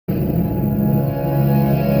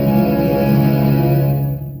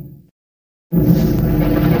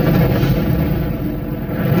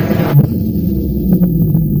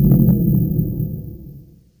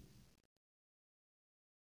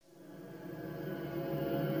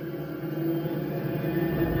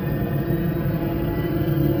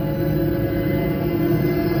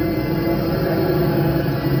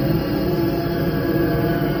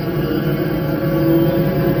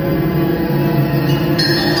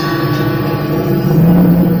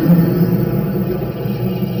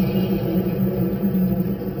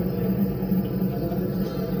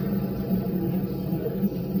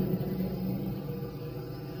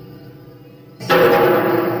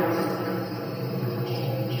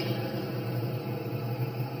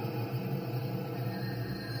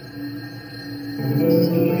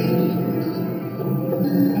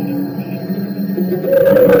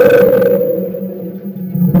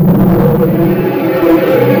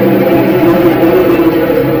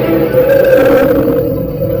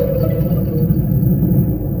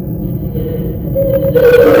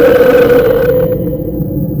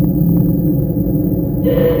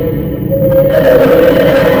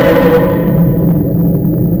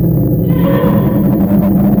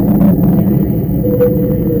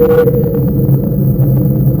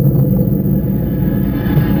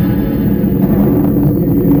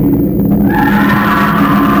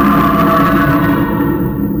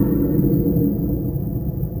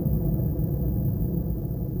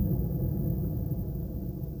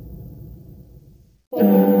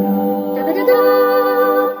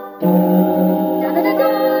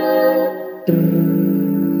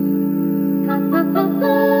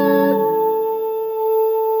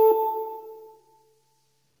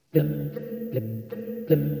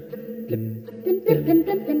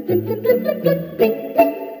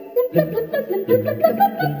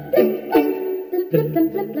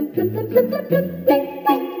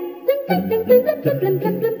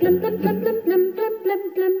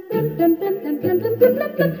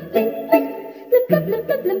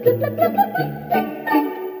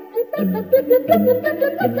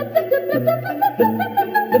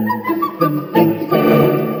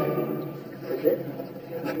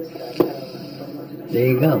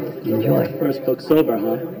you go. Enjoy. First book sober,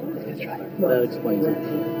 huh? That's right. That explains it.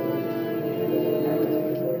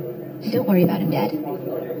 Don't worry about him, Dad.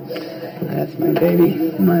 That's my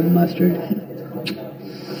baby, my mustard.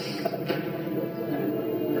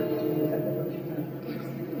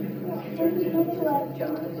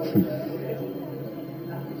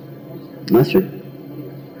 Mustard?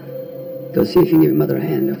 Go see if you can give your mother a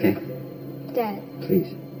hand, okay? Dad.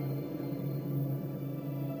 Please.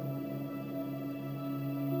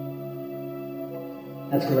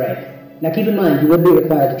 That's great. Now keep in mind, you would be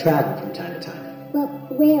required to travel from time to time. Well,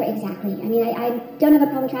 where exactly? I mean, I don't have a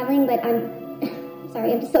problem traveling, but I'm...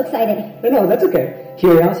 Sorry, I'm just so excited. No, that's okay.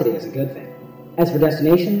 Curiosity is a good thing. As for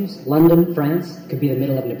destinations, London, France, could be the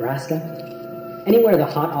middle of Nebraska. Anywhere the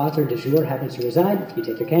hot author du jour happens to reside, you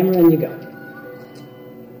take your camera and you go.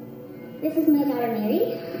 This is my daughter,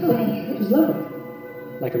 Mary. Hi. She's lovely.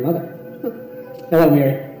 Like her mother. Hello,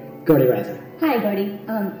 Mary. Gordy Rising. Hi, Gordy.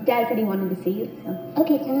 Dad said he wanted to see you, so...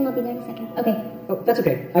 Okay, tell him I'll be there in a second. Okay. Oh, that's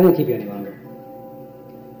okay. I won't keep you any longer.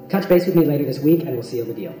 Touch base with me later this week and we'll seal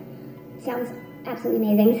the deal. Sounds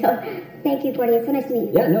absolutely amazing, so thank you, Gordy. It's so nice to meet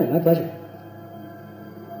you. Yeah, no, my pleasure.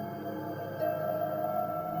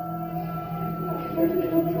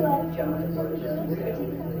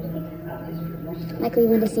 Michael, you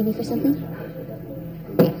wanted to see me for something?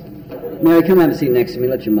 Mary, come have a seat next to me.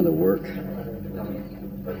 Let your mother work.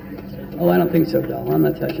 Oh, I don't think so, doll. I'm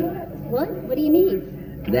not touching it. What? What do you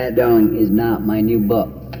mean? That, darling, is not my new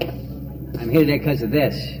book. I'm here today because of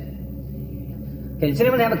this. Okay, does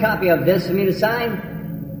anyone have a copy of this for me to sign?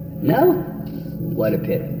 No? What a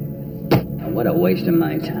pity. And what a waste of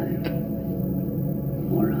my time.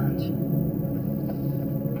 Morons.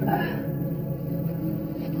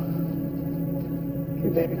 Okay,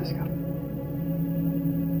 baby, let's go.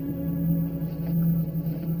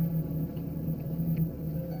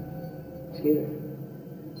 Excuse me.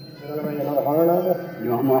 You want to write another horror novel? You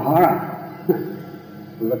want more horror?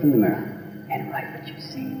 Look in the mirror and write what you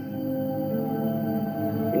see.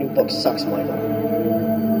 Your new book sucks, Michael.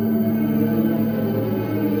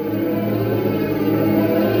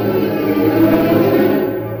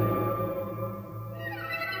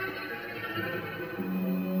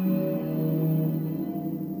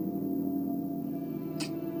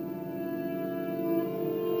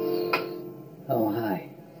 Oh, hi.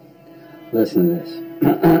 Listen to this.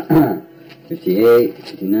 58,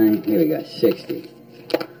 59, here we go, 60.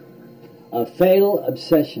 A fatal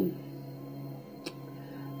obsession.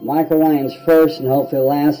 Michael Ryan's first and hopefully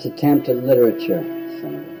last attempt at literature.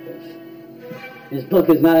 Son of a bitch. This book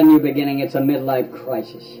is not a new beginning, it's a midlife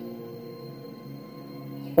crisis.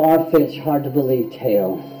 Far-fetched, hard-to-believe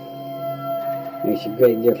tale. Makes a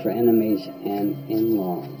great deal for enemies and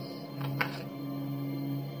in-laws.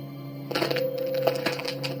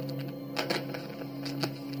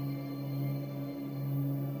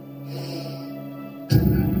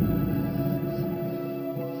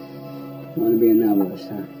 Want to be a novelist,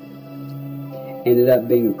 huh? Ended up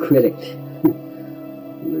being a critic.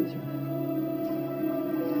 Loser.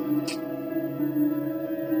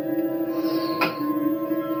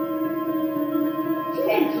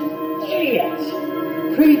 Idiots!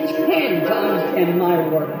 Pretend to understand my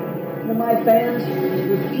work. And my fans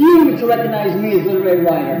refuse to recognize me as a literary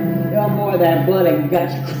writer. They're all more of that blood and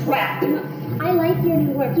guts crap. I like your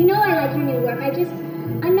new work. You know I like your new work.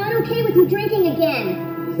 I'm not okay with you drinking again.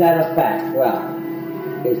 Is that a fact? Well,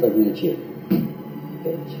 here's looking at you,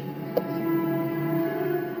 bitch.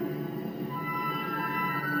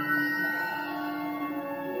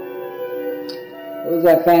 Who was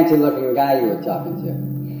that fancy-looking guy you were talking to?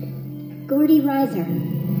 Gordy Reiser.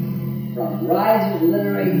 From Reiser's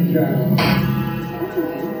Literary Journal.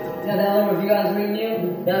 You know that little review I was reading you?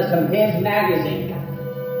 That was from his magazine.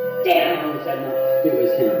 Damn, I wish I'd known it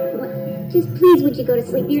was him. What? Just please, would you go to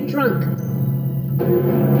sleep? You're drunk.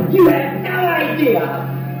 You have no idea!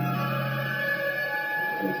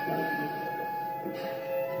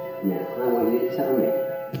 Now, I want you to tell me.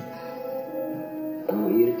 I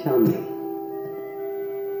want you to tell me.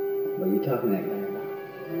 What are you talking to that guy about?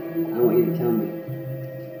 I want you to tell me.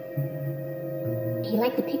 He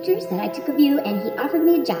liked the pictures that I took of you, and he offered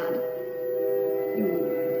me a job. You want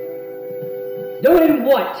Doing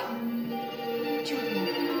what?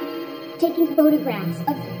 Taking photographs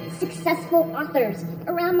of successful authors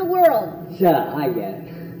around the world. Shut up. I get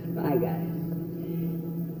it. I got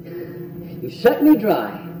it. You suck me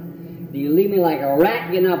dry. You leave me like a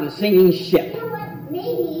rat getting off a sinking ship. You know what?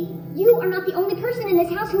 Maybe you are not the only person in this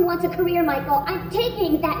house who wants a career, Michael. I'm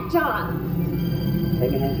taking that job.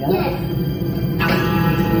 Taking that job? Yes.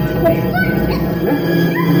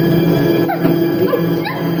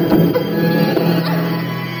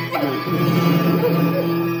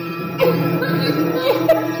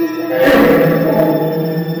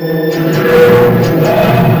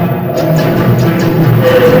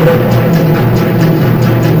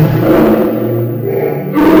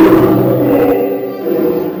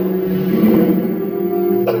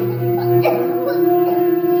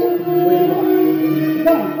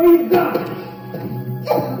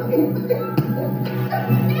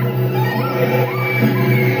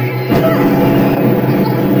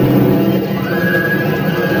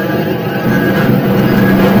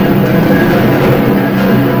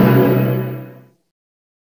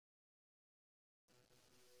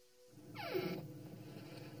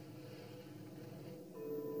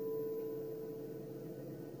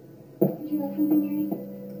 Would you like something, Mary?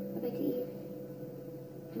 I'd like to eat.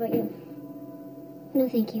 How about you? No,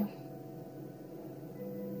 thank you.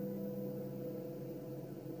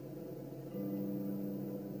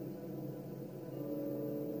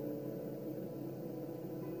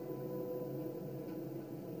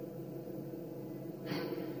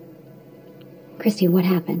 Christy, what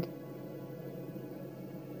happened?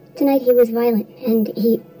 Tonight he was violent, and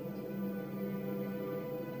he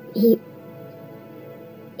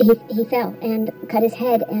fell and cut his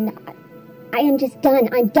head, and I am just done.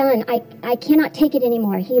 I'm done. I cannot take it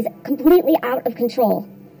anymore. He's completely out of control.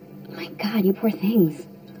 Oh my God, you poor things.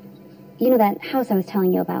 You know that house I was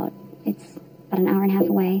telling you about? It's about an hour and a half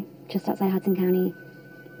away, just outside Hudson County.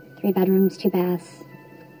 3 bedrooms, 2 baths.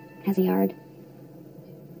 Has a yard.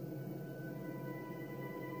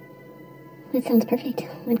 That sounds perfect.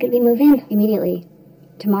 When could we move in? Immediately.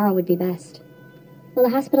 Tomorrow would be best. Well,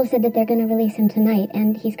 the hospital said that they're going to release him tonight,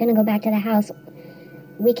 and he's going to go back to the house.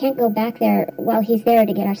 We can't go back there while he's there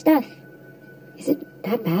to get our stuff. Is it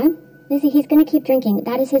that bad? Lizzie, he's going to keep drinking.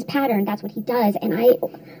 That is his pattern. That's what he does, and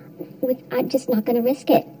I'm just not going to risk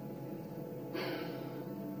it.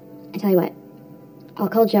 I tell you what. I'll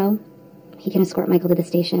call Joe. He can escort Michael to the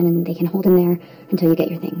station, and they can hold him there until you get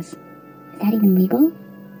your things. Is that even legal?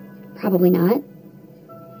 Probably not.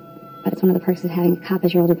 But it's one of the perks of having a cop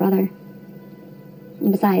as your older brother.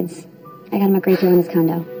 And besides, I got him a great deal in his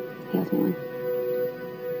condo. He owes me one.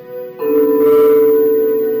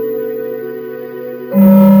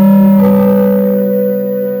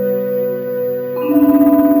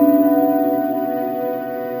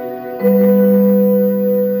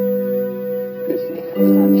 Christy,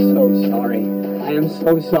 I'm so sorry. I am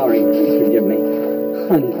so sorry. Please forgive me.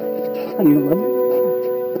 Honey, you love me?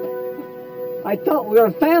 I thought we were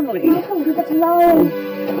a family. Michael, leave it alone.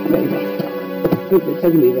 Baby, you're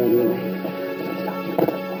taking me the other way.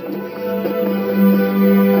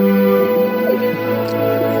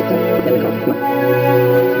 Let me go. Come on.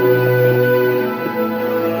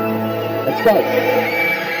 Let's go.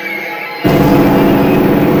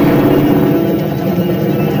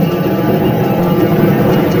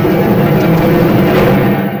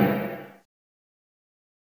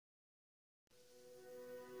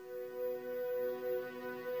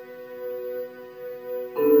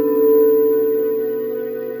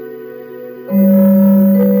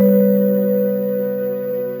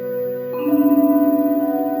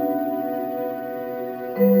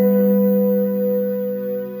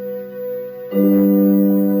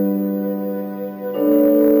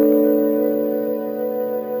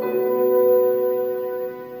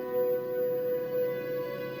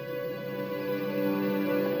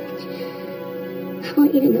 I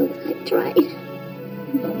want you to know that I tried.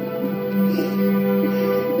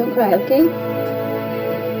 Don't cry, okay?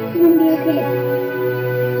 I'm going to be okay.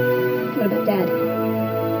 What about Dad?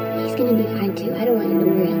 He's going to be fine, too. I don't want you to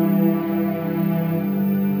worry.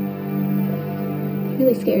 It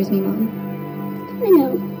really scares me, Mom. I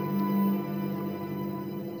know.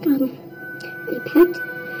 Are you packed?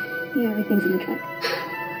 Yeah, everything's in the truck.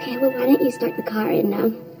 Okay, well, why don't you start the car and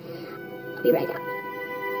I'll be right out.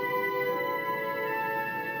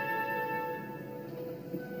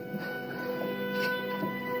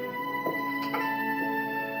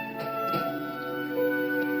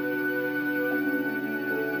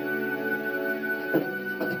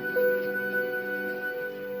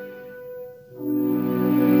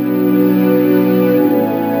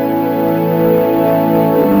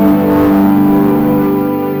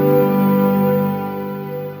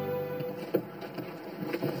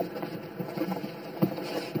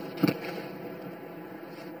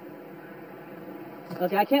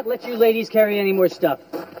 Okay, I can't let you ladies carry any more stuff.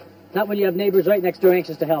 Not when you have neighbors right next door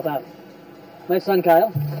anxious to help out. My son,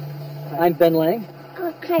 Kyle. I'm Ben Lang.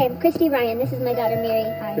 Oh, hi, I'm Christy Ryan. This is my daughter, Mary.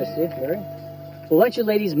 Hi. Christy, Mary. Well, why don't you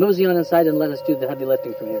ladies mosey on inside and let us do the heavy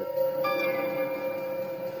lifting from here?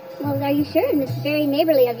 Well, are you sure? And it's very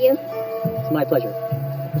neighborly of you. It's my pleasure.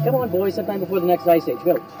 Come on, boys, sometime before the next ice age.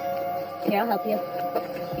 Go. Here, I'll help you.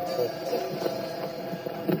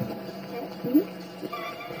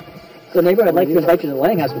 So, neighbor, I'd like to invite you to the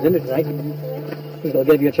Lang house for dinner tonight. It'll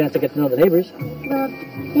give you a chance to get to know the neighbors. Well,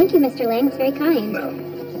 thank you, Mr. Lang. It's very kind.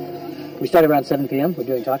 We start around 7 p.m. We're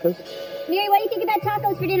doing tacos. Mary, what do you think about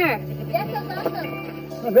tacos for dinner? That sounds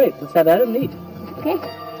awesome. Oh, great. Let's have at it and eat. Okay.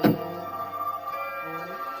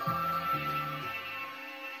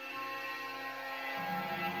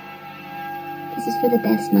 This is for the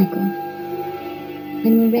best, Michael.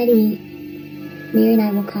 When we're ready, Mary and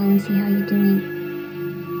I will call and see how you're doing.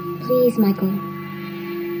 Please, Michael.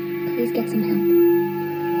 Please get some help.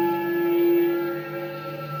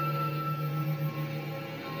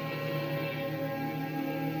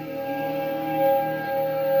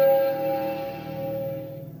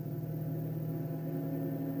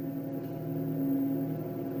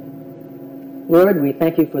 Lord, we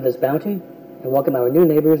thank you for this bounty and welcome our new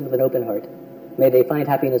neighbors with an open heart. May they find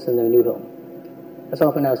happiness in their new home. That's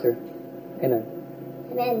all for now, sir. Amen.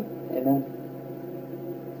 Amen. Amen.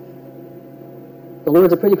 The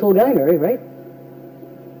Lord's a pretty cool guy, Mary, right?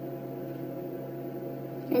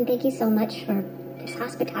 And thank you so much for this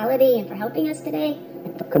hospitality and for helping us today.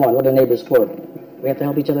 Come on, what are neighbors for? We have to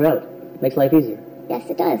help each other out. Makes life easier. Yes,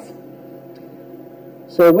 it does.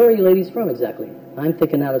 So where are you ladies from exactly? I'm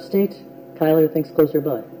thinking out of state. Kyler thinks closer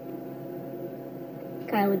by.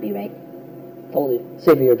 Kyle would be right. Holy,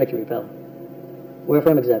 save me your victory, pal. Where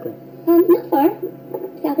from exactly? Not far.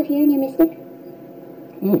 South of here, near Mystic.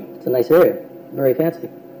 It's a nice area. Very fancy.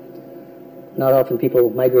 Not often people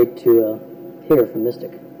migrate to here from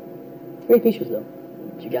Mystic. Great beaches, though.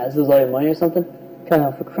 Did you guys lose all your money or something?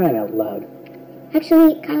 Kyle, for crying out loud.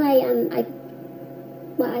 Actually, Kyle, I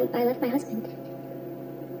left my husband.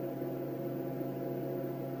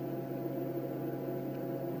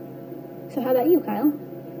 So how about you, Kyle?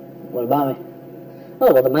 What about me?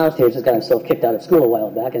 Oh, well, the mouse here just got himself kicked out of school a while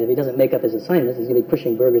back, and if he doesn't make up his assignments, he's going to be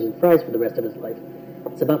pushing burgers and fries for the rest of his life.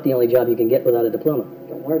 It's about the only job you can get without a diploma.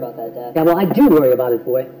 Don't worry about that, Dad. Yeah, well, I do worry about it,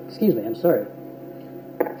 boy. Excuse me, I'm sorry.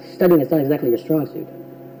 Studying is not exactly your strong suit.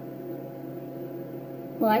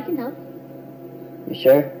 Well, I can help. You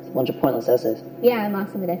sure? It's a bunch of pointless essays. Yeah, I'm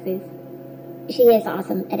awesome at essays. She is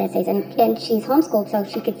awesome at essays, and she's homeschooled, so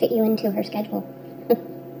she could fit you into her schedule.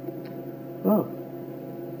 Oh,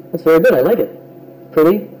 that's very good. I like it.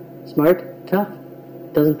 Pretty, smart, tough.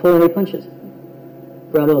 Doesn't pull any punches.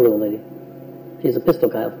 Bravo, little lady. She's a pistol,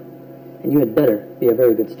 Kyle. And you had better be a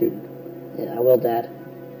very good student. Yeah, I will, Dad.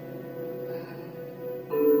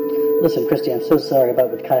 Listen, Christy, I'm so sorry about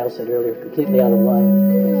what Kyle said earlier. Completely out of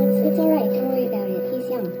line. No, it's all right. Don't worry about it. He's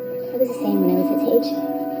young. I was the same when I was his age.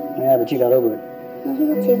 Yeah, but you got over it. Well, he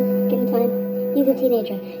will too. Give him time. He's a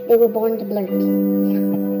teenager. They were born to flirt.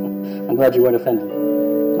 I'm glad you weren't offended.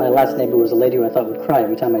 My last neighbor was a lady who I thought would cry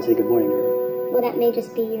every time I say good morning to her. Well, that may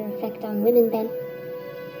just be your effect on women, Ben.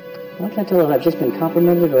 Why can't I tell if I've just been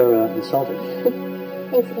complimented or insulted?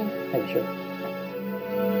 Thanks again. Hey, sure.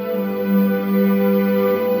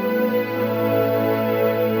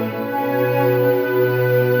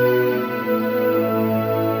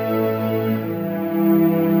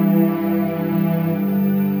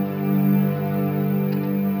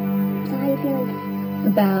 So how are you feeling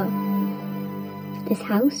about this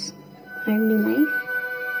house, our new life?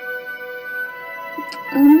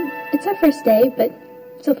 It's our first day, but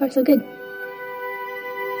so far so good.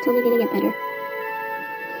 It's only gonna get better.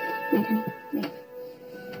 Night, honey. Night.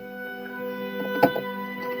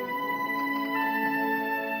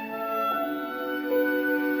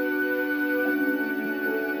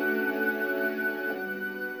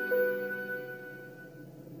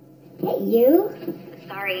 Hey, you.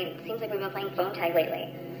 Sorry, it seems like we've been playing phone tag lately.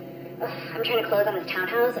 Ugh, I'm trying to close on this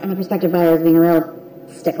townhouse, and the prospective buyer is being a real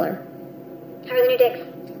stickler. How are the new digs?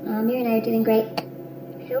 Mary and I are doing great.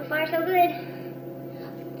 So far, so good.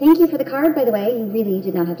 Thank you for the card, by the way. You really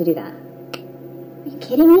did not have to do that. Are you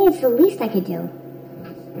kidding me? It's the least I could do.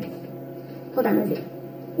 Hold on, Lizzie.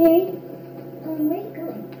 Mary? Where are you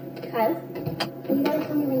going? Kyle? You gotta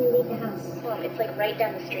tell me when you leave the house. Oh, it's like right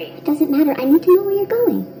down the street. It doesn't matter. I need to know where you're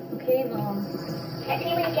going. Okay, Mom. Okay, see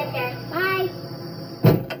you when you get there. Bye.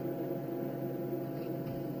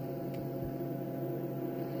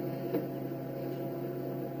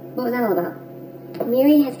 What was that all about?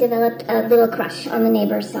 Miri has developed a little crush on the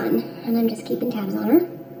neighbor's son, and I'm just keeping tabs on her.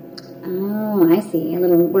 Oh, I see. A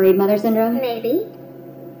little worried mother syndrome? Maybe.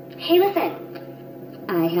 Hey, listen.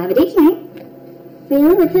 I have a date tonight.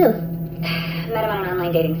 Really? With who? Met him on an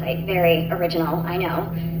online dating site. Very original, I know.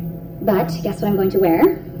 But guess what I'm going to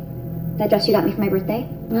wear? That dress you got me for my birthday?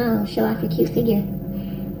 Oh, show off your cute figure.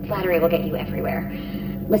 Flattery will get you everywhere.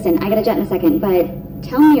 Listen, I gotta jet in a second, but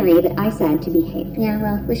tell Miri that I said to behave. Yeah,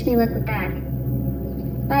 well, wish me luck with that.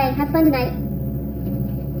 Bye, have fun tonight.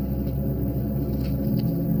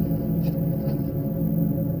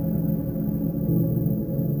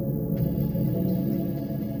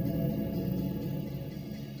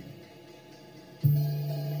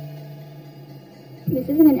 This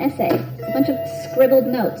isn't an essay. It's a bunch of scribbled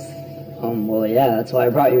notes. Well, yeah, that's why I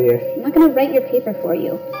brought you here. I'm not gonna write your paper for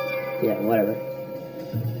you. Yeah, whatever.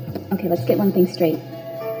 Okay, let's get one thing straight.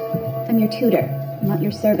 I'm your tutor, not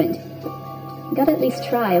your servant. You gotta at least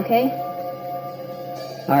try, okay?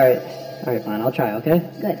 Alright, fine, I'll try, okay?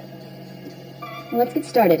 Good. Well, let's get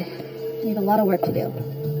started. We have a lot of work to do.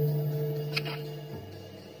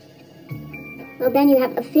 Well, Ben, you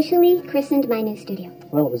have officially christened my new studio.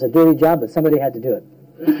 Well, it was a dirty job, but somebody had to do it.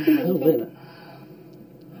 What do you Oh, wait a think? minute.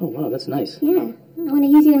 Oh, wow, that's nice. Yeah, I want to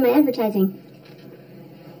use you in my advertising.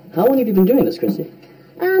 How long have you been doing this, Christy?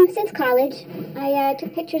 Since college. I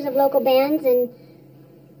took pictures of local bands and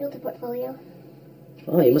built a portfolio.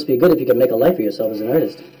 Oh, you must be good if you can make a life for yourself as an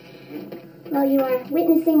artist. Well, you are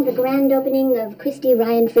witnessing the grand opening of Christy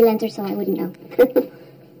Ryan Freelancer, so I wouldn't know.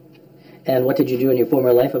 And what did you do in your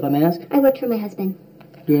former life, if I may ask? I worked for my husband.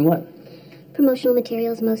 Doing what? Promotional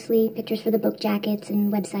materials, mostly pictures for the book jackets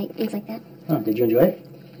and website, things like that. Oh, did you enjoy it?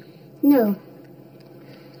 No.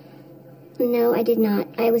 No, I did not.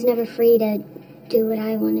 I was never free to do what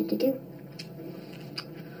I wanted to do.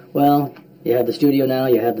 Well, you have the studio now,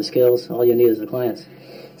 you have the skills, all you need is the clients.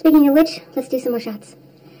 Speaking of which, let's do some more shots.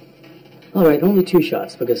 All right, only 2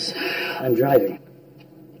 shots, because I'm driving.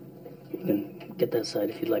 You can get that side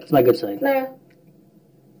if you'd like. It's my good side. Mara.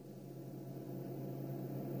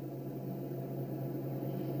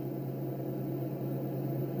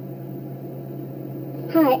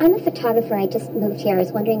 Hi, I'm a photographer. I just moved here. I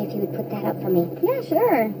was wondering if you would put that up for me. Yeah,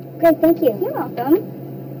 sure. Great, thank you. You're welcome.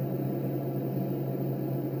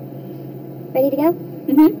 Ready to go?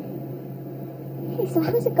 Mm-hmm. Hey, so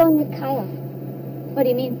how's it going with Kyle? What do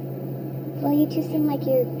you mean? Well, you two seem like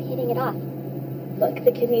you're hitting it off. Look,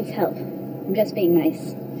 the kid needs help. I'm just being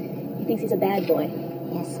nice. He thinks he's a bad boy.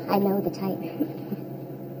 Yes, I know the type.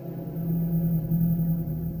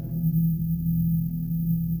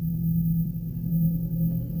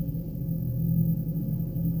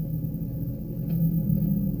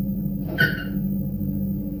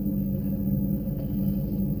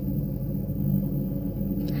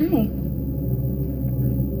 Hi.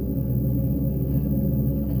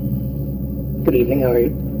 Good evening, how are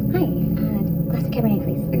you? Hi, glass of Cabernet,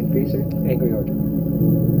 please. Angry, sir? Angry order.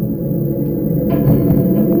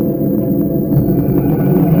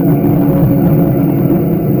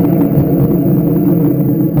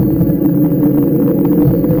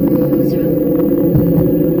 What's wrong?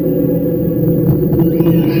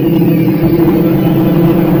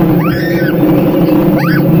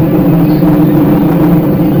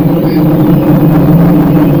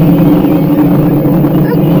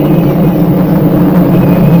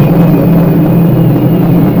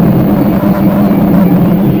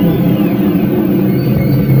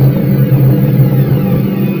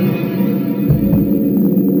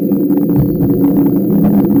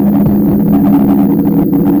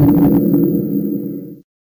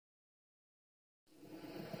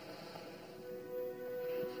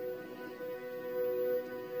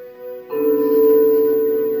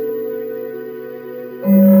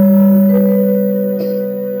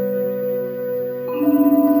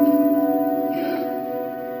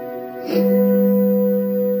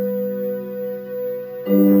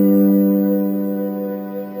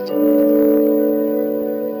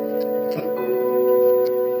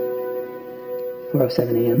 Four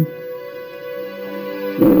 7 a.m.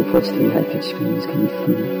 No reports to the high-pitched screams coming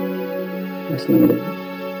from the West Limited.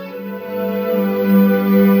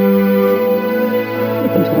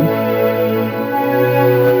 Victim's home.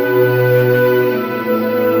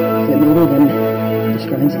 The neighbor then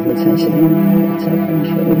describes the assassin outside from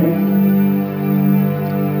shortly there.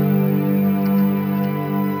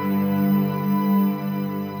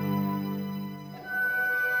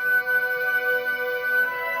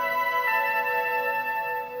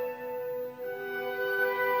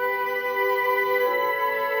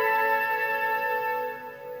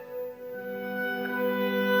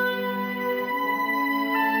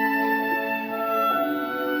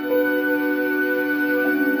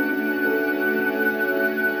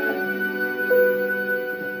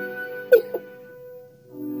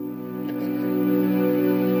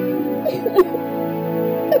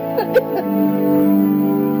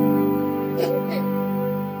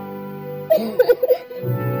 Just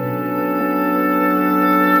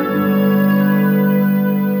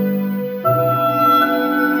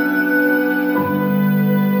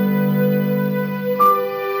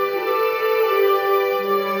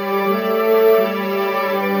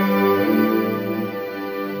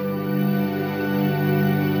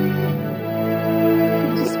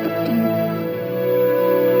spoke to him.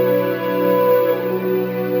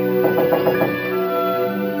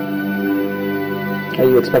 Are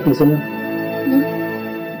you expecting someone? No.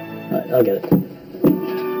 I'll get it.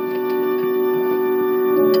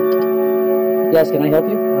 Yes, can I help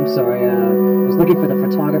you? I'm sorry, I was looking for the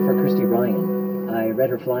photographer, Christy Ryan. I read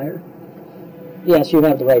her flyer. Yes, you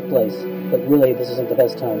have the right place, but really this isn't the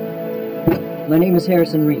best time. My name is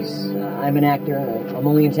Harrison Reese. I'm an actor. I'm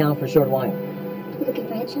only in town for a short while. You looking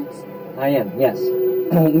for headshots? I am, yes.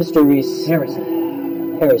 Mr. Reese.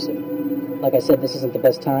 Harrison. Like I said, this isn't the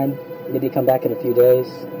best time. Maybe come back in a few days.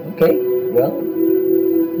 Okay, well,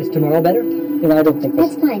 is tomorrow better? You know, I don't think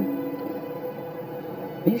That's this... fine.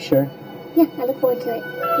 Are you sure? Yeah, I look forward to it.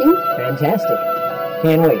 You? Fantastic.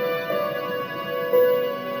 Can't wait.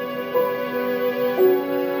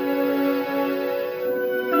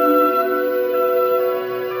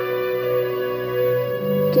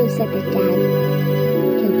 Joe said that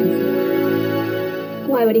Dad killed Tracy.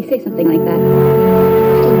 Why would he say something like that?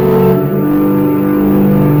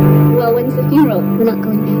 Well, when's the funeral? We're not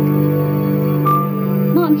going back.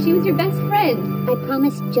 Mom, she was your best friend. I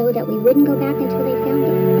promised Joe that we wouldn't go back until they found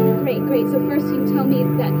her. Great, great. So first you tell me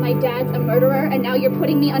that my dad's a murderer, and now you're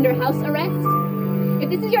putting me under house arrest? If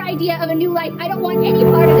this is your idea of a new life, I don't want any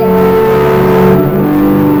part of it.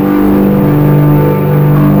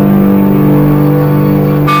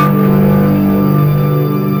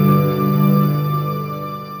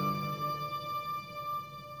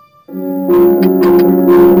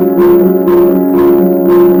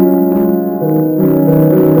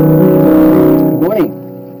 Good morning.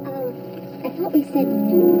 I thought we said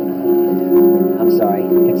I'm sorry.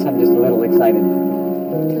 Guess I'm just a little excited.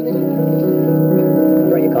 it's a little.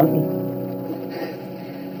 Brought you coffee?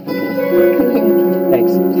 Come in.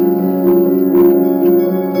 Thanks.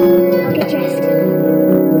 I'll get dressed.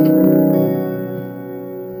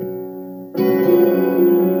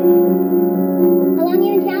 How long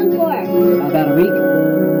you in town for? About a week.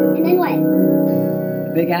 And then what?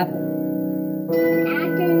 The Big Apple.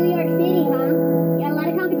 Actor in New York City, huh? You got a lot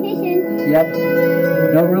of competition. Yep.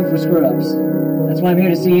 No room for screw-ups. That's why I'm here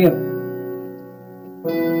to see you.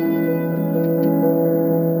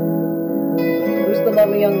 Who's the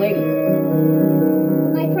lovely young lady?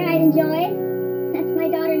 My pride and joy. That's my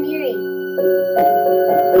daughter Mary.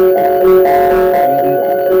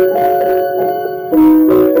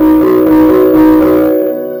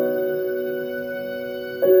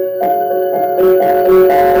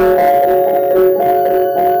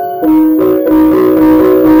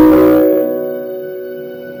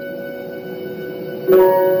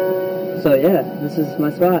 So yeah, this is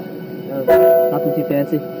my spot. Nothing too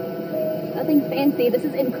fancy. Nothing fancy. This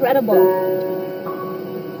is incredible.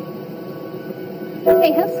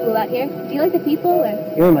 Hey, how's school out here? Do you like the people,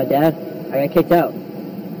 or You're my dad. I got kicked out. you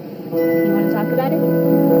want to talk about it?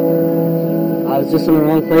 I was just in the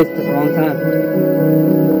wrong place at the wrong time.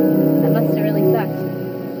 That must have really sucked.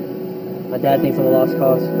 My dad thinks I'm a lost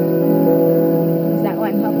cause. Is that why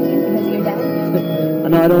I'm helping you? Because of your dad? I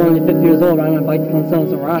know I don't want to be 50 years old. I want to bite on selling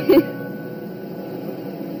some rock.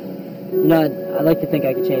 You know, I'd like to think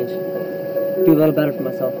I could change. Do a little better for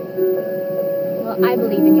myself. Well, I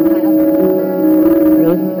believe in you, Kyle.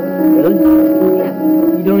 Really? Really? Yeah.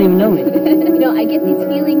 You don't even know me. You know, I get these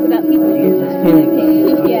feelings about people. You get this feeling about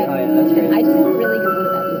me. Yeah. Oh, yeah, that's great. I just have a really good mood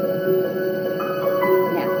about people.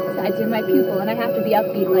 Yeah, besides you're my pupil, and I have to be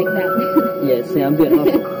upbeat like that. Yeah, see, I'm being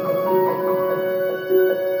humble.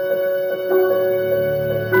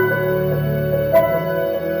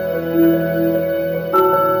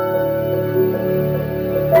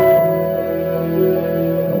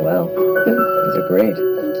 Oh, wow. These are great.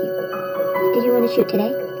 Thank you. Did you want to shoot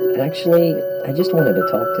today? Actually, I just wanted to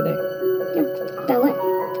talk today. Yeah. About what?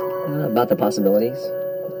 About the possibilities.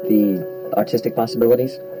 The artistic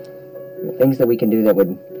possibilities. Things that we can do that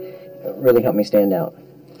would really help me stand out.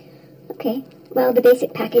 Okay. Well, the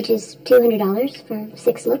basic package is $200 for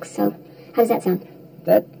 6 looks, so how does that sound?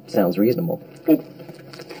 That sounds reasonable. Good.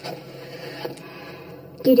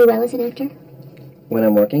 Do you do well as an actor? When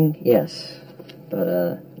I'm working, yes. But,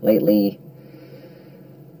 lately...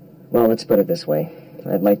 Well, let's put it this way.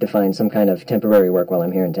 I'd like to find some kind of temporary work while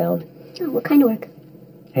I'm here in town. Oh, what kind of work?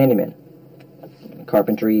 Handyman.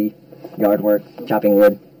 Carpentry, yard work, chopping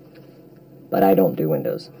wood. But I don't do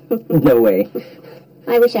windows. No way.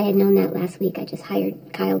 I wish I had known that last week. I just hired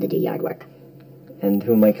Kyle to do yard work. And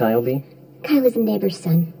who might Kyle be? Kyle is a neighbor's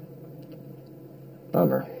son.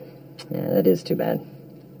 Bummer. Yeah, that is too bad.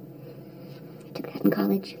 I took that in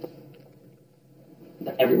college.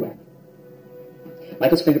 They're everywhere.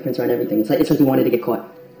 Michael's fingerprints are on everything. It's like he wanted to get caught.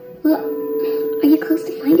 Well, are you close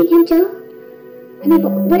to finding him, Joe? I mean,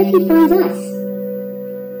 what if he finds us?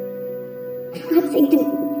 For God's sake, do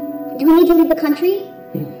we need to leave the country?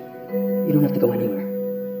 You don't have to go anywhere.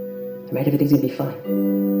 Right? Everything's gonna be fine.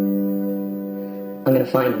 I'm gonna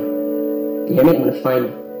find him. You hear me? I'm gonna find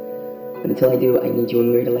him. But until I do, I need you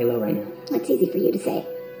and Mary to lay low right now. That's easy for you to say.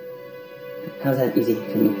 How's that easy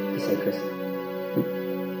for me to say, Chris?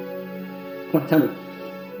 Come on, tell me.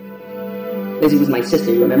 Lizzie was my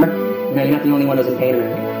sister, you remember? Now you're not the only one who's in pain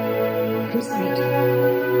around here. I'm sorry,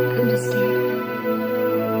 Joe. I'm just scared.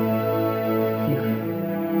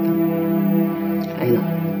 I know.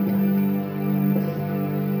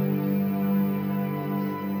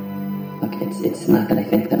 Look, it's not that I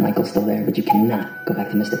think that Michael's still there, but you cannot go back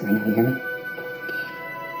to Mystic right now, you hear me?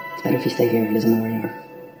 It's better if you stay here. He doesn't know where you are.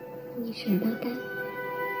 Are you sure about that?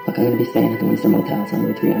 Look, I'm gonna be staying at the Windsor Motel. It's on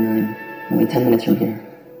Route 309. Only 10 minutes from here.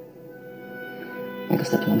 Michael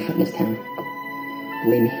stepped one foot in this town.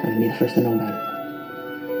 Believe me, I'm gonna be the first to know about it.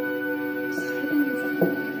 Sorry about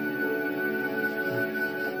this.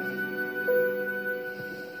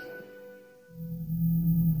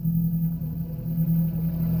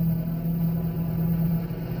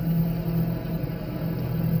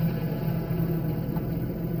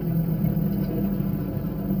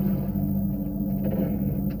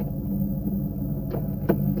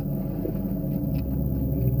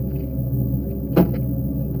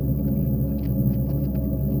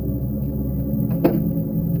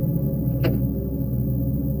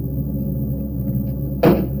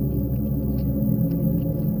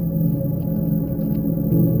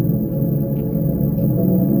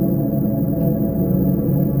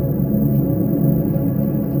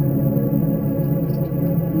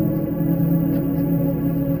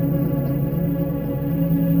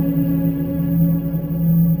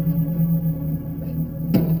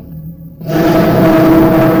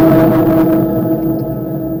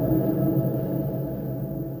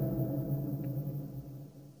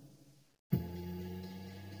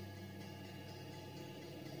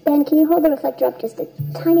 Ben, can you hold the reflector up just a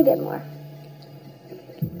tiny bit more?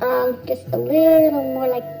 Just a little more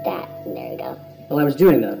like that. There you go. Well, I was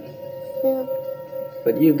doing that, So,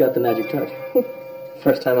 but you've got the magic touch.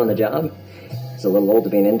 First time on the job? He's a little old to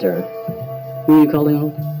be an intern. Who are you calling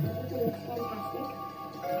home?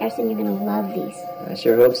 fantastic. Harrison, you're gonna love these. I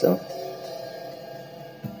sure hope so.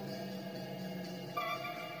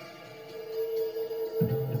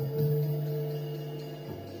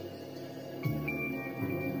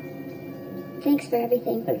 Thanks for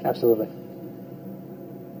everything. Hey, absolutely.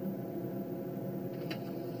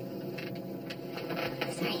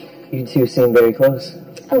 Sorry. You two seem very close.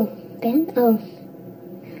 Oh, Ben? Oh.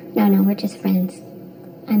 No, we're just friends.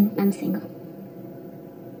 I'm single.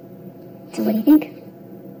 So what do you think?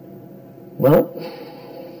 Well,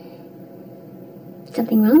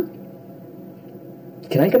 Something wrong?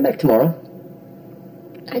 can I come back tomorrow?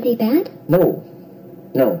 Are they bad? No.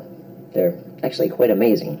 They're actually quite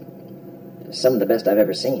amazing. Some of the best I've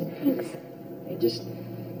ever seen. Thanks.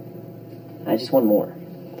 I just want more.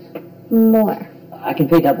 More. I can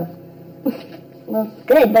pay double. Well,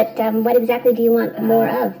 good, but what exactly do you want more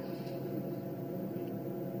of?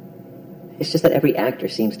 It's just that every actor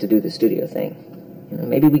seems to do the studio thing. You know,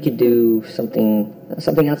 maybe we could do something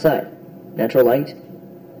outside. Natural light.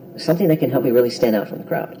 Something that can help me really stand out from the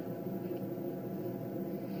crowd.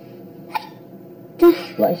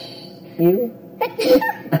 Bless you.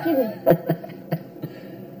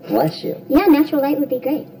 Bless you. Yeah, natural light would be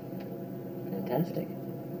great. Fantastic.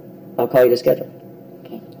 I'll call you to schedule.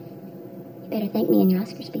 Okay. You better thank me in your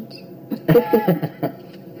Oscar speech.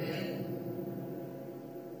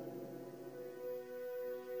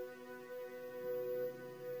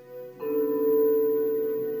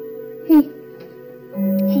 Hey.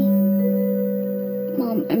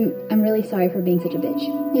 Mom, I'm really sorry for being such a bitch.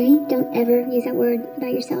 Mary, don't ever use that word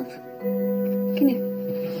about yourself. Come here.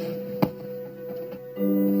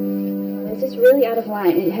 It's just really out of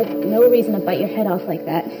line. It had no reason to bite your head off like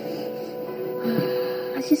that.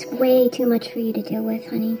 It's just way too much for you to deal with,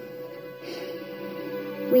 honey.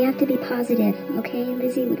 We have to be positive, okay?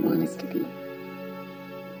 Lizzie would want us to be.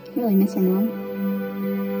 I really miss her, Mom.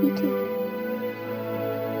 Me too.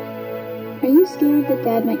 Are you scared that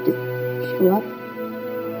Dad might just show up?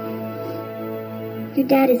 Your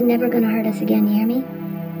dad is never gonna hurt us again, you hear me?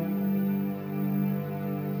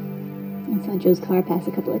 That saw Joe's car pass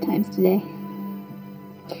a couple of times today.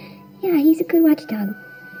 Yeah, he's a good watchdog.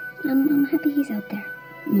 I'm happy he's out there.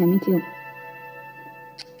 Yeah, me too.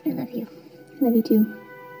 I love you. I love you too.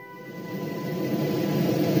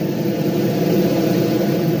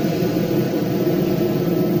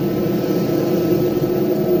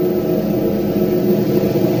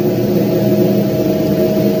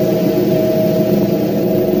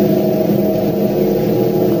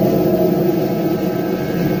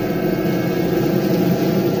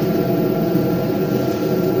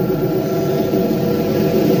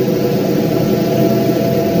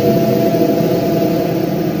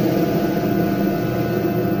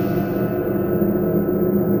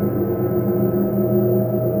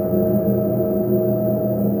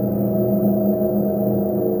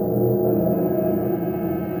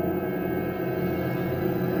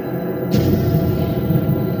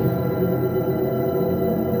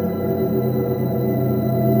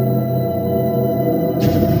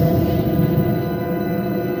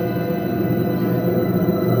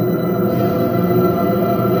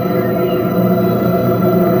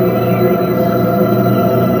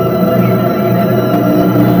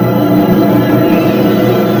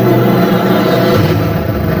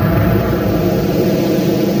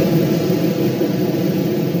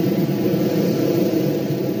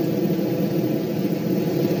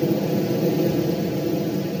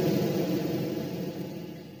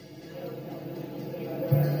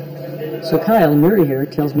 So Kyle, Murray here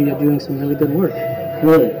tells me you're doing some really good work.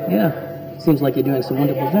 Really? Yeah. Seems like you're doing some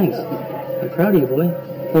wonderful things. I'm proud of you, boy.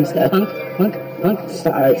 Thanks, Dad. Hunk.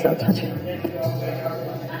 Stop touching.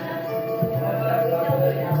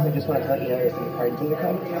 I just wanted to let you know if your card to your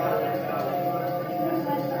card.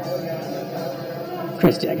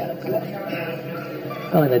 Christy, I got it. Come on.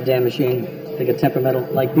 Probably that damn machine. Like a temperamental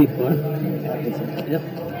like beef, huh? Yep.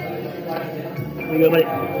 Here you go, buddy.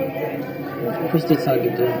 Christy, it's all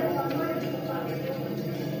good, too.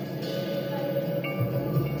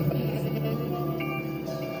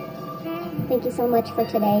 Thank you so much for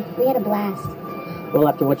today. We had a blast. Well,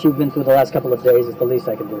 after what you've been through the last couple of days, it's the least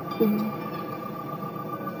I can do. Mm-hmm.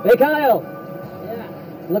 Hey, Kyle! Yeah?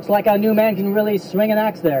 Looks like our new man can really swing an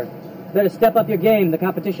axe there. Better step up your game. The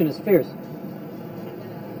competition is fierce.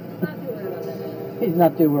 He's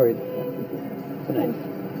not too worried. Good night.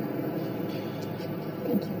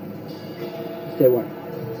 Thank you. Stay warm.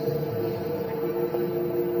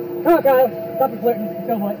 Come on, Kyle. Stop your flirting.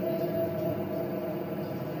 Go, boy.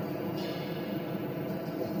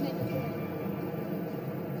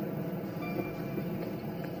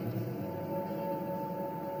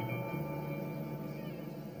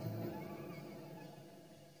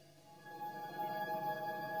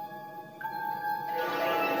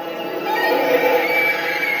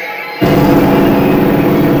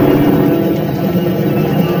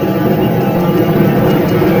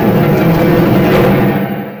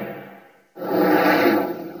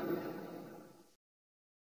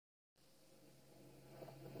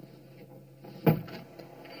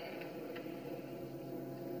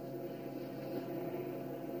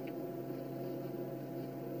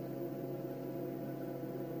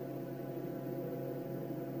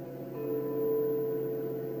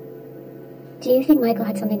 Do you think Michael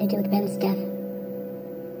had something to do with Ben's death?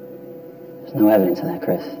 There's no evidence of that,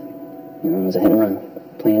 Chris. You know, it was a hit and run.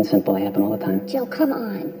 Plain and simple. They happen all the time. Joe, come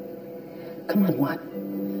on. Come on, what?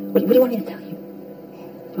 What do you want me to tell you? Do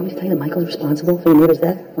you want me to tell you that Michael's responsible for your neighbor's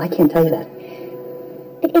death? Well, I can't tell you that.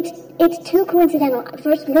 It's too coincidental.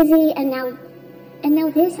 First Lizzie, and now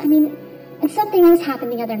this. I mean, and something else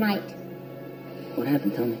happened the other night. What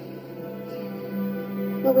happened? Tell me.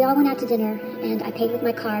 Well, we all went out to dinner, and I paid with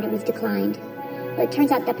my card. It was declined. Well, it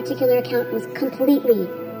turns out that particular account was completely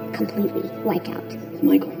wiped out.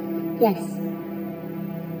 Michael. Yes.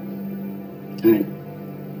 All right.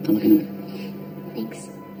 I'll look into it. Thanks.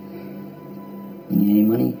 You need any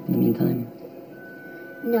money in the meantime?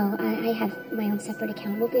 No, I have my own separate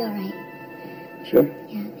account. We'll be all right. Sure.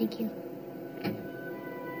 Yeah, thank you.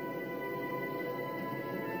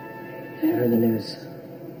 I heard the news.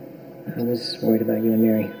 I was worried about you and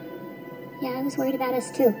Mary. Yeah, I was worried about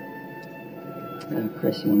us too.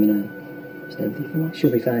 Chris, you want me to stay with you for a while?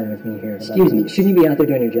 She'll be fine with me here. Excuse me. Shouldn't you be out there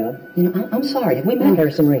doing your job? You know, I'm sorry. Have we met?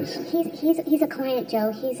 Harrison Reese. He's a client,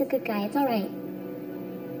 Joe. He's a good guy. It's all right.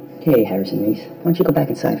 Hey, Harrison Reese. Why don't you go back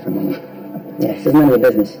inside for a moment? Yeah, this is none of your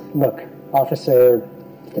business. Look, officer...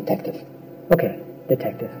 Detective. Okay,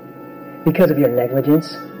 detective. Because of your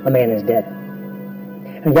negligence, a man is dead.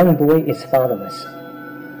 A young boy is fatherless.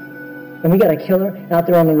 And we got a killer out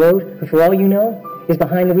there on the road who, for all you know, is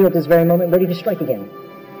behind the wheel at this very moment, ready to strike again.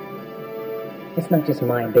 It's not just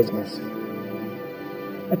my business.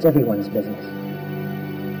 That's everyone's business.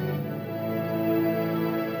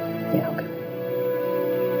 Yeah, okay.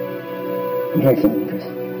 I'm here for you, Chris.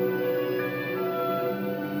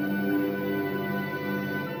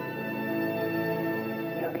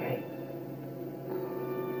 You okay?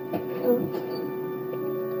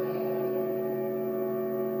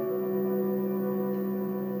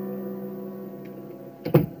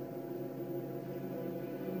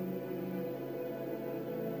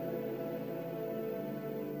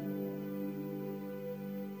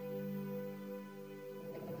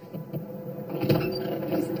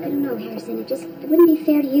 I don't know, Harrison. It wouldn't be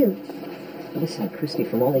fair to you. Listen, Christy,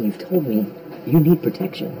 from all that you've told me, you need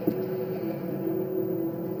protection.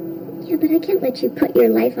 Yeah, but I can't let you put your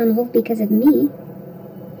life on hold because of me.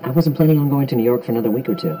 I wasn't planning on going to New York for another week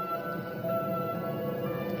or two.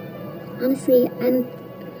 Honestly, I'm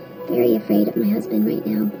very afraid of my husband right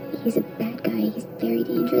now. He's a bad guy. He's very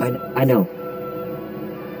dangerous. I know.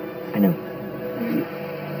 I'm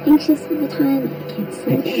anxious all the time. I can't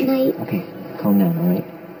sleep at night. Okay, calm down, all right?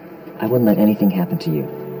 I wouldn't let anything happen to you.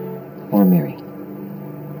 Or Mary.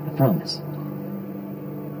 I promise.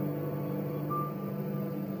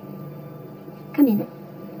 Come in.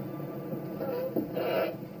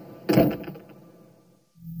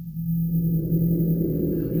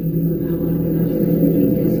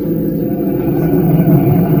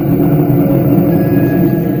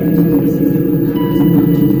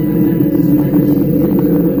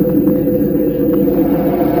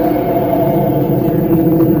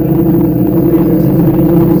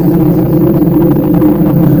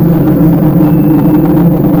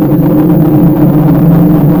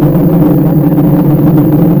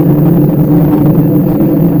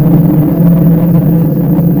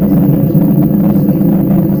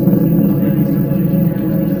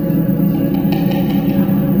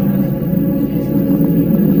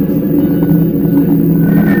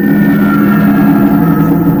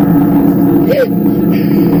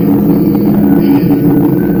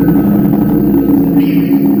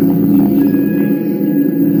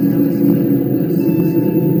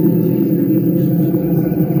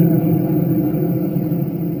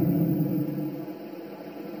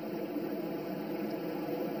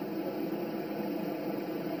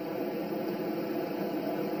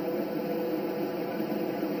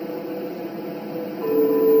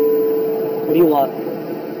 What do you want?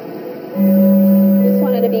 Just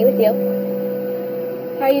wanted to be with you.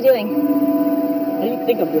 How are you doing? How do you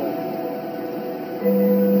think I'm doing?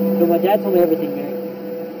 So my dad told me everything, Mary.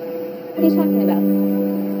 What are you talking about?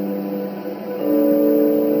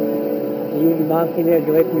 You and your mom came here to get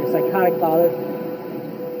away from your psychotic father.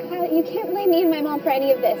 Kyle, you can't blame me and my mom for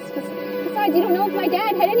any of this. Besides, you don't know if my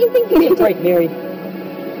dad had anything to Give me do a break, Mary.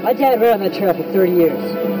 My dad ran on that trail for 30 years.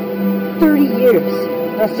 30 years.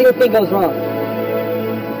 Not a single thing goes wrong.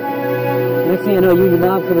 Next thing I know, you and your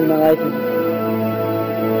mom come into my life and...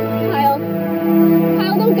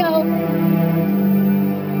 Kyle, don't go.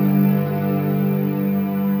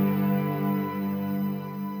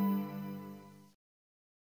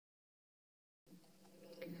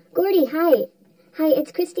 Gordy, hi. Hi,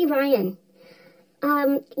 it's Christy Ryan.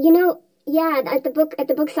 Yeah, at the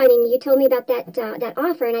book signing, you told me about that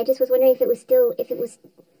offer, and I just was wondering if it was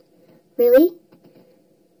really?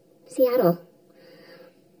 Seattle.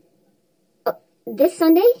 This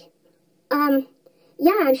Sunday?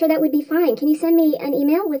 Yeah, I'm sure that would be fine. Can you send me an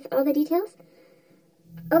email with all the details?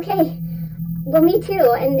 Okay. Well, me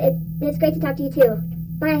too, and it's great to talk to you too.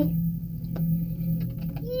 Bye.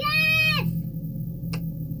 Yes!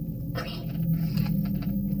 Okay.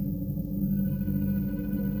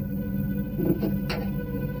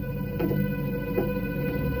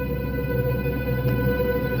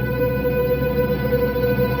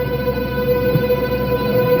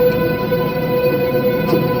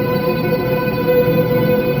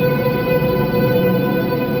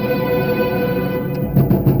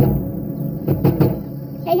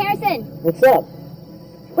 What's up?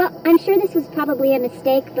 Well, I'm sure this was probably a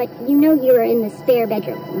mistake, but you know you were in the spare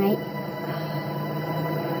bedroom, right?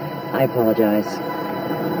 I apologize.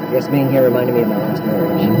 I guess being here reminded me of my last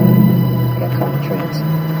marriage. I got caught in a trance.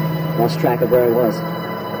 Lost track of where I was.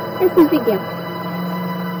 That's no big deal.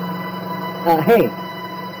 Hey.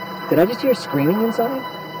 Did I just hear screaming inside?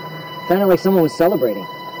 Sounded like someone was celebrating.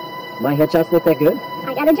 My headshots look that good?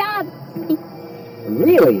 I got a job.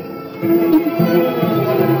 Really?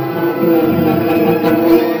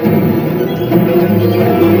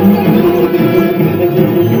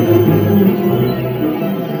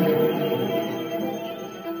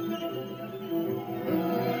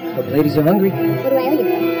 Hope ladies are hungry. What do I owe you?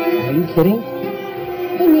 Are you kidding?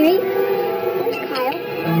 Hey, Mary. Where's Kyle?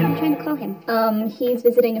 I'm trying to call him. He's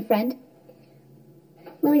visiting a friend.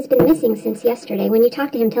 Well, he's been missing since yesterday. When you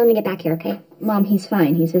talk to him, tell him to get back here, okay? Mom, he's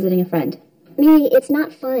fine. He's visiting a friend. Mary, it's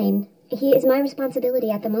not fine. He is my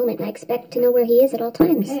responsibility at the moment, and I expect to know where he is at all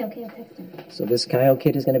times. Okay, I'll text him. So this Kyle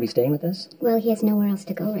kid is going to be staying with us? Well, he has nowhere else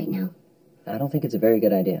to go right now. I don't think it's a very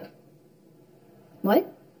good idea. What?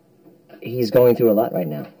 He's going through a lot right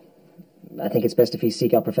now. I think it's best if he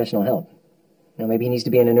seek out professional help. You know, maybe he needs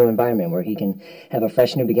to be in a new environment where he can have a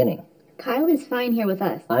fresh new beginning. Kyle is fine here with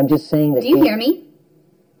us. I'm just saying that... Do you hear me?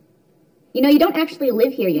 You know, you don't actually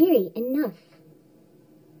live here yet. Mary, enough.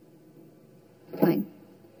 Fine.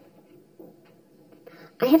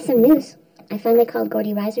 I have some news. I finally called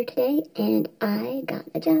Gordy Reiser today, and I got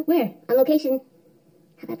a job. Where? On location.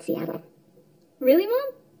 How about Seattle? Really,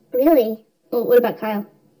 Mom? Really? Well, what about Kyle?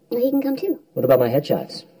 Well, he can come too. What about my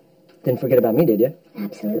headshots? Didn't forget about me, did you?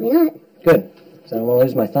 Absolutely not. Good. So I don't want to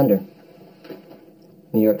lose my thunder.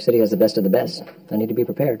 New York City has the best of the best. I need to be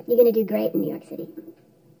prepared. You're going to do great in New York City.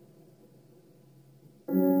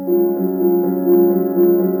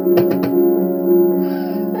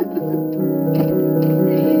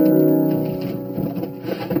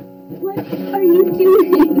 What are you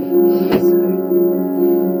doing?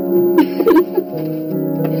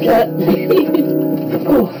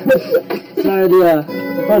 Sorry, the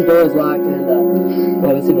front door is locked, and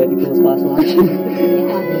well, this seemed like the coolest possible option.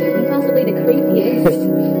 Yeah, and possibly the creepiest.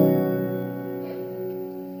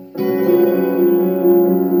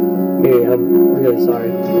 Mary, I'm really sorry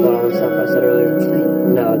about all the stuff I said earlier. It's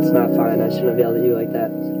fine. No, it's not fine. I shouldn't have yelled at you like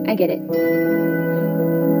that. I get it.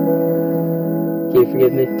 Can you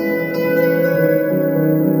forgive me?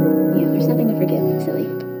 Yeah, there's nothing to forgive, silly.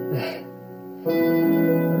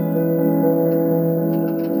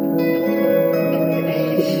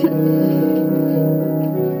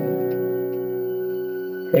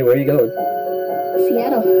 Hey, where are you going?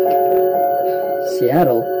 Seattle.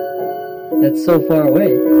 Seattle? That's so far away.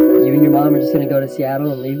 You and your mom are just going to go to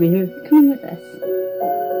Seattle and leave me here? Come with us.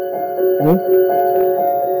 Huh?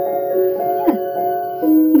 Yeah,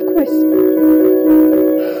 of course.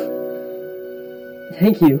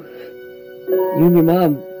 Thank you. You and your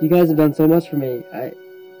mom, you guys have done so much for me. I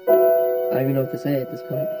don't even know what to say at this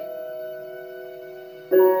point.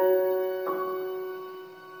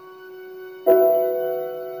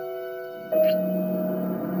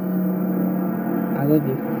 I love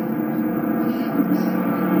you.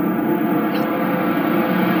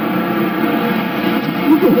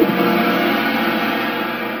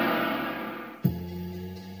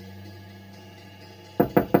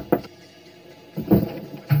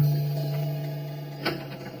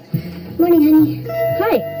 Morning, honey.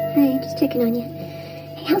 Hi. Hi, just checking on you.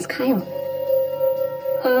 Hey, how's Kyle?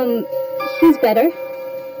 He's better.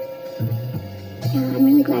 Yeah, I'm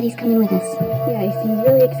really glad he's coming with us. Yeah, he seems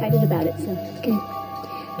really excited about it, so. Good.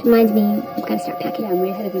 Reminds me, I've got to start packing. Yeah, I'm way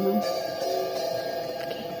ahead of you, Mom.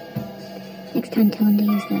 Okay. Next time, tell him to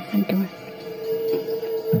use the front door.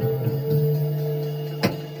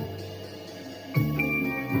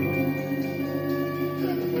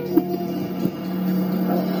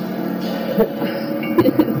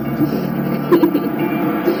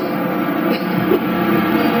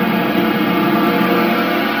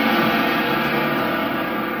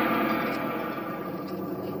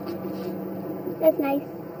 That's nice.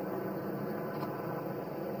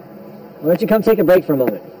 Why don't you come take a break for a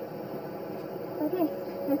moment? Okay.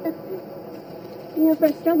 You know, for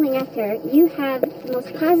a struggling actor, you have the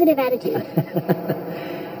most positive attitude.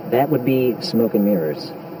 That would be smoke and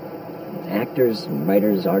mirrors. Actors,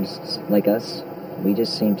 writers, artists like us, we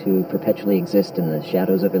just seem to perpetually exist in the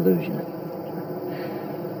shadows of illusion.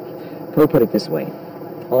 We'll put it this way.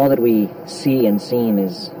 All that we see and seem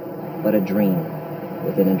is but a dream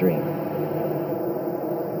within a dream.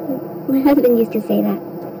 My husband used to say that.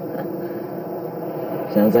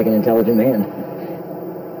 Sounds like an intelligent man.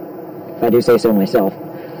 If I do say so myself.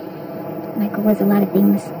 Michael was a lot of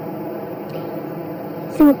things.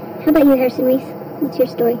 So, how about you, Harrison Reese? What's your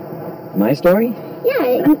story? My story?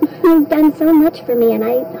 Yeah, you've done so much for me, and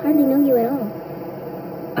I hardly know you at all.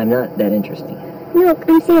 I'm not that interesting. No,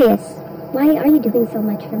 I'm serious. Why are you doing so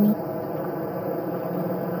much for me?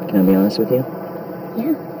 Can I be honest with you?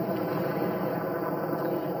 Yeah.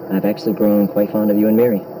 I've actually grown quite fond of you and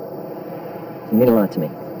Mary. You mean a lot to me.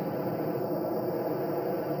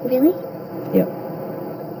 Really? Yep.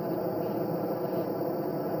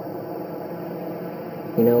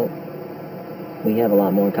 You know, we have a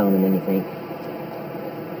lot more in common than you think.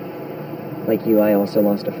 Like you, I also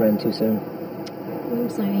lost a friend too soon. I'm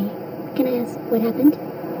sorry. Can I ask what happened?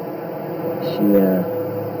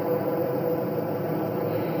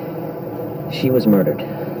 She was murdered.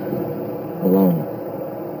 alone,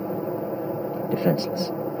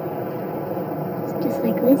 defenseless. It's just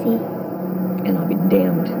like Lizzie. And I'll be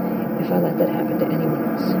damned if I let that happen to anyone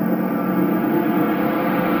else.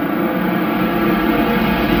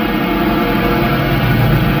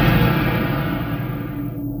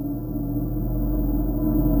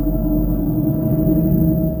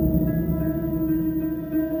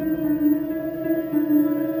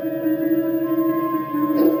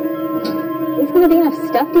 Is gonna be enough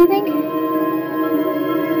stuff, do you think?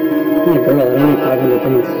 Yeah, girl, I don't need 500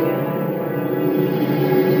 things.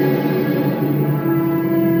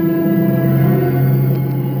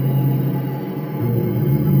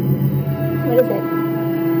 What is it?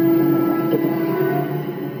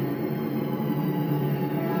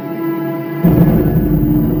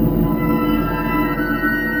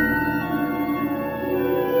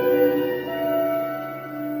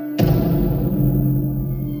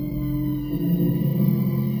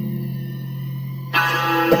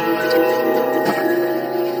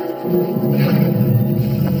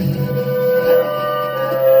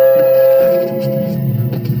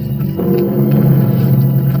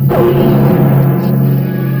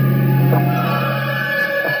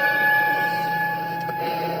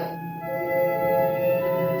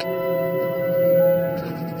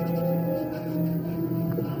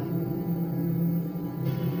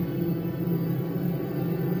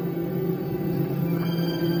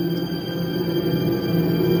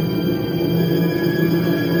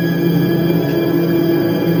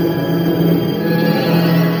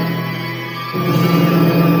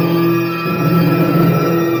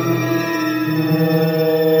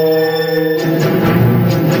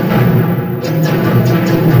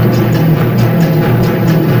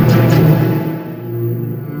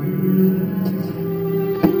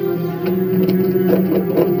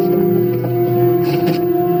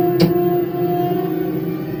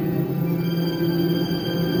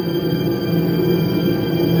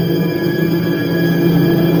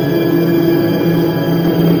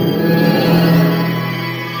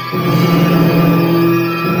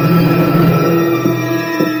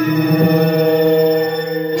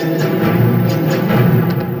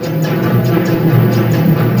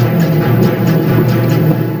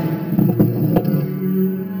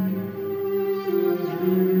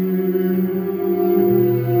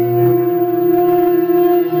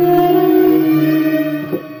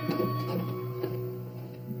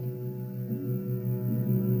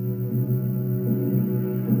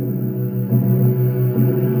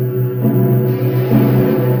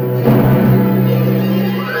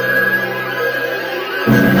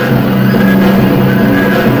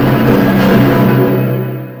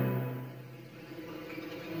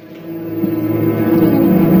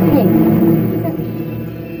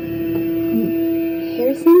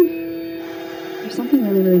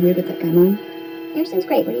 Harrison's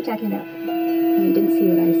great. What are you talking about? You didn't see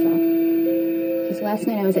what I saw. Because last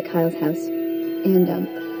night I was at Kyle's house, and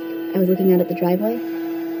I was looking out at the driveway,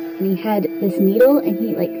 and he had this needle, and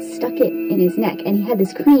he, like, stuck it in his neck, and he had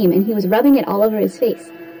this cream, and he was rubbing it all over his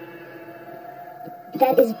face.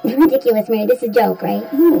 That is ridiculous, Mary. This is a joke, right?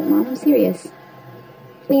 No, Mom, I'm serious.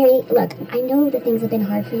 Mary, look, I know that things have been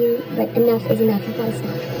hard for you, but enough is enough. You've got to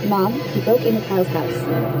stop. Mom, he broke into Kyle's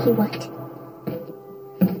house. He what?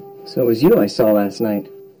 So it was you I saw last night.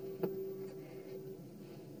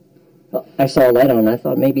 Well, I saw a light on and I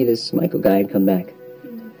thought maybe this Michael guy had come back.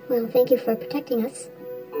 Well, thank you for protecting us.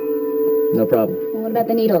 No problem. Well, what about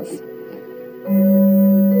the needles?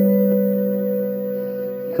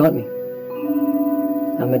 You caught me.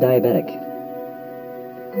 I'm a diabetic.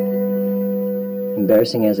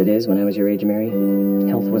 Embarrassing as it is, when I was your age, Mary,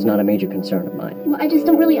 health was not a major concern of mine. Well, I just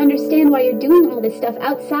don't really understand why you're doing all this stuff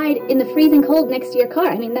outside in the freezing cold next to your car.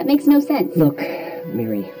 I mean, that makes no sense. Look,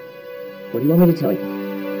 Mary, what do you want me to tell you?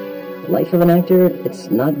 The life of an actor,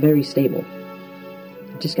 it's not very stable.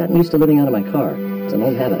 I've just gotten used to living out of my car. It's an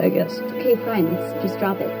old habit, I guess. Okay, fine, let's just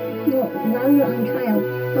drop it. Well, while you were on trial,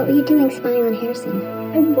 what were you doing spying on Harrison?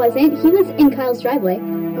 I wasn't. He was in Kyle's driveway.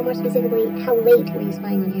 Or more specifically, how late were you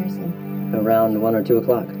spying on Harrison? Around 1 or 2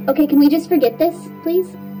 o'clock. Okay, can we just forget this, please?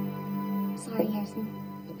 Sorry, Harrison.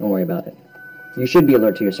 Don't worry about it. You should be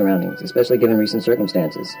alert to your surroundings, especially given recent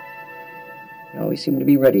circumstances. You always seem to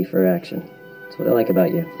be ready for action. That's what I like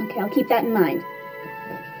about you. Okay, I'll keep that in mind.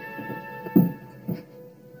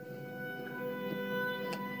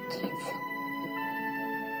 Kids.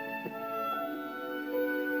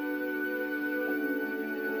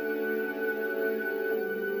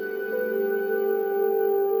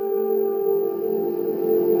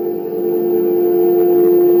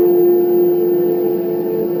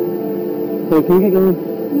 Hey, can we get going?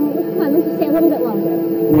 No, come on, let's just stay a little bit longer.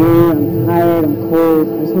 Man, I'm tired, I'm cold.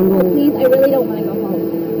 I just want to go. Please, I really don't want to go home.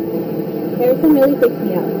 Harrison really freaks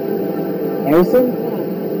me out. Harrison?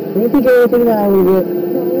 Yeah. Do you think you're anything that I would get?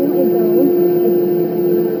 No,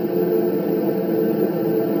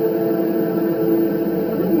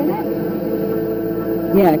 I don't.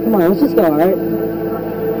 Yeah, come on, let's just go, alright?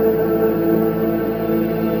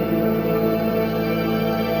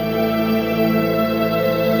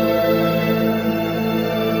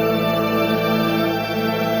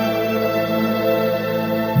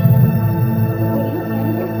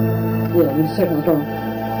 Yeah, I'm just checking the phone.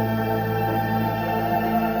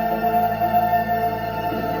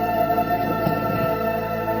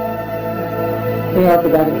 Clean out the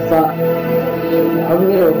back of the sock. I'll go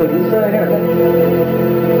get it real quick. You stay right here, okay?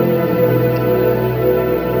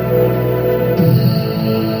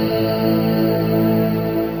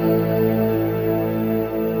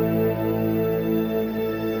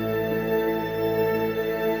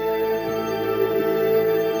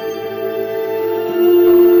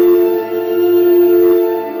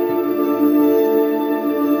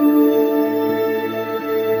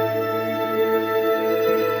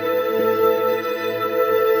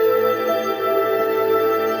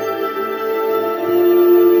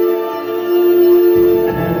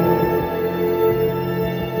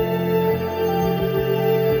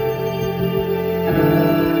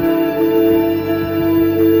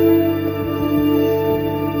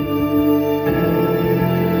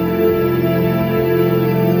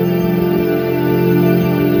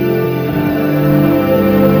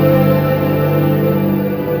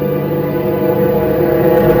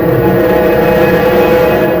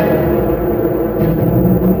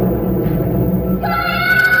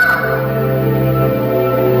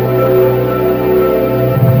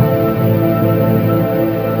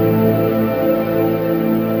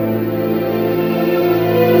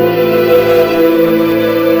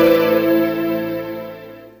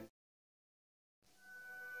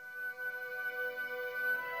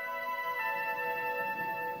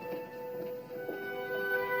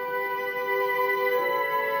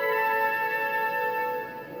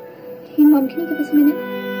 Hey, Mom, can you give us a minute?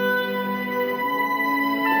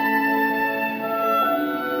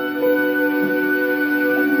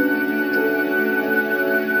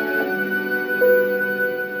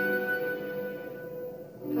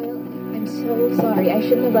 Kyle, I'm so sorry. I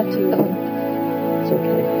shouldn't have left you alone. It's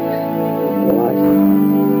okay. I'm alive.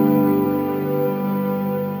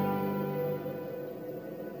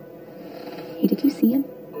 Hey, did you see him?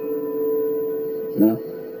 No.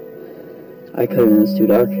 I couldn't, it's too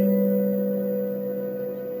dark.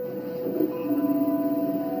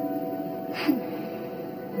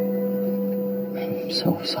 I'm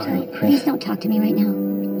so sorry, Please Chris. don't talk to me right now.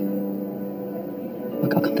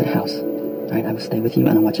 Look, I'll come to the house. Alright, I will stay with you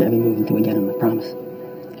and I'll watch your every move until we get him, I promise.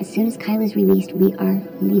 As soon as Kyle is released, we are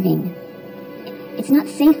leaving. It's not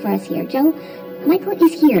safe for us here. Joe, Michael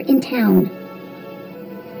is here, in town.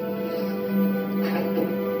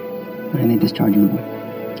 When they discharge him, boy.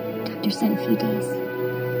 Doctor said a few days.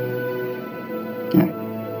 Alright.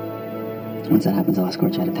 Once that happens, I'll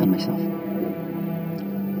escort you out of town myself.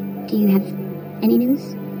 Do you have any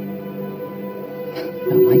news?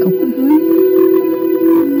 About Michael? Mm-hmm.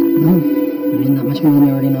 No. I mean, not much more than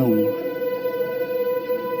we already know.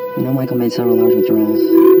 We know Michael made several large withdrawals.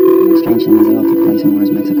 The strange thing is they all took place in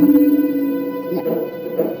Juarez, Mexico.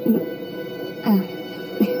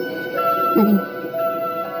 Nothing.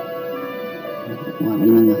 What do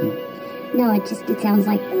you mean, nothing? No, it sounds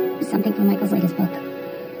like something from Michael's latest book.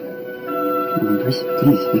 Come on, Chris,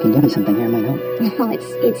 please, we can do something here, it might help. No,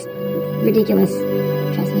 it's ridiculous.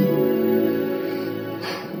 Trust me.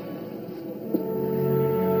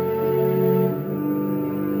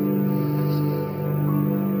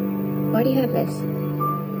 Why do you have this?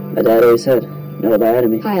 My dad always said, no bad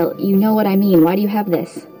enemy. Kyle, you know what I mean. Why do you have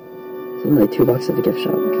this? It's only like $2 at the gift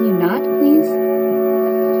shop. Can you not, please?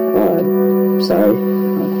 Oh, I'm sorry.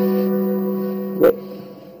 Wait.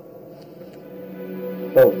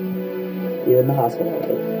 Oh, you're in the hospital,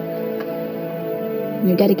 right?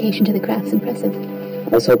 Your dedication to the craft's impressive. I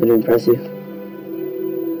was hoping to impress you.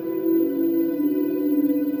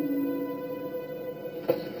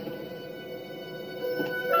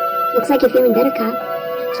 Looks like you're feeling better, Kyle.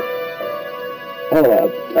 Oh,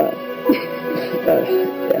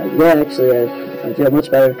 yeah, actually, I feel much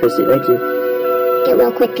better, Christy, thank you. Get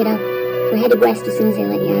well quick, kiddo. We're headed west as soon as they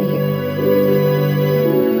let you out of here.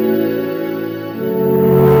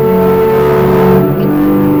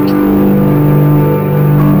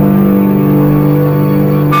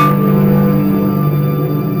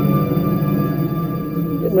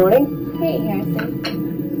 Good morning. Hey,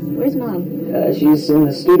 Harrison. Where's Mom? she's in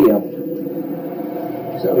the studio.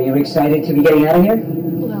 So, are you excited to be getting out of here?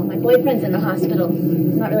 Well, my boyfriend's in the hospital.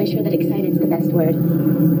 I'm not really sure that excited's the best word.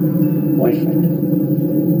 Boyfriend?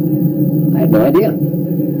 I had no idea.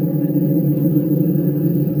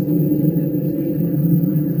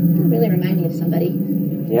 You really remind me of somebody.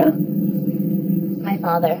 Yeah? My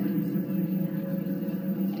father.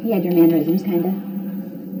 He had your mannerisms, kinda.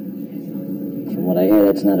 From what I hear,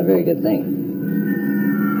 that's not a very good thing.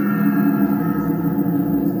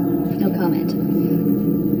 No comment.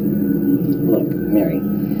 Look, Mary,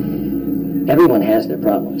 everyone has their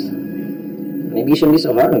problems. Maybe you shouldn't be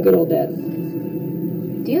so hard on good old Dad.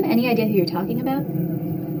 Do you have any idea who you're talking about? Good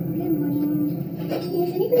morning. Has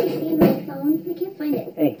anybody seen my phone? I can't find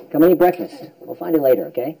it. Hey, come and eat breakfast. We'll find it later,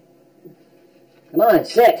 okay? Come on,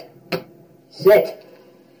 sit. Sit.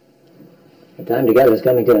 Our time together is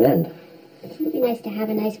coming to an end. It would be nice to have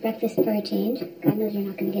a nice breakfast for a change. God knows you're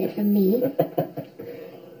not going to get it from me.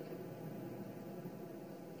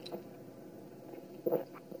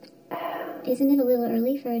 Isn't it a little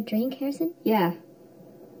early for a drink, Harrison? Yeah.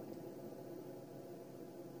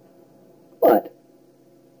 What?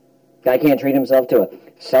 Guy can't treat himself to a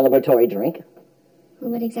celebratory drink?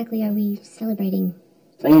 Well, what exactly are we celebrating?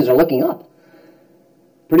 Things are looking up.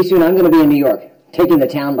 Pretty soon I'm going to be in New York, taking the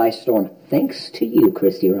town by storm. Thanks to you,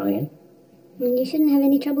 Christy Ryan. You shouldn't have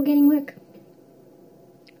any trouble getting work.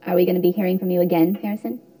 Are we going to be hearing from you again,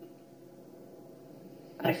 Harrison?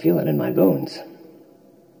 I feel it in my bones.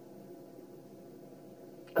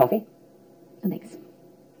 Coffee? Oh, thanks.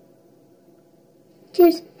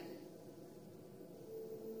 Cheers.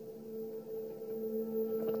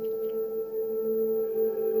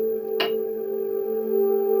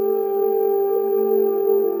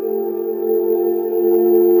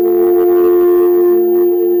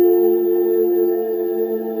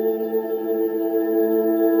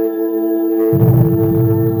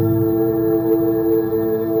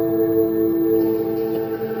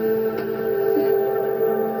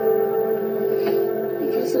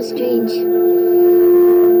 Strange. Yeah,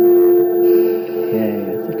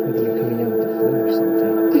 I think maybe you're coming down with the flu or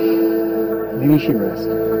something. Maybe you should rest,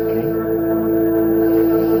 okay?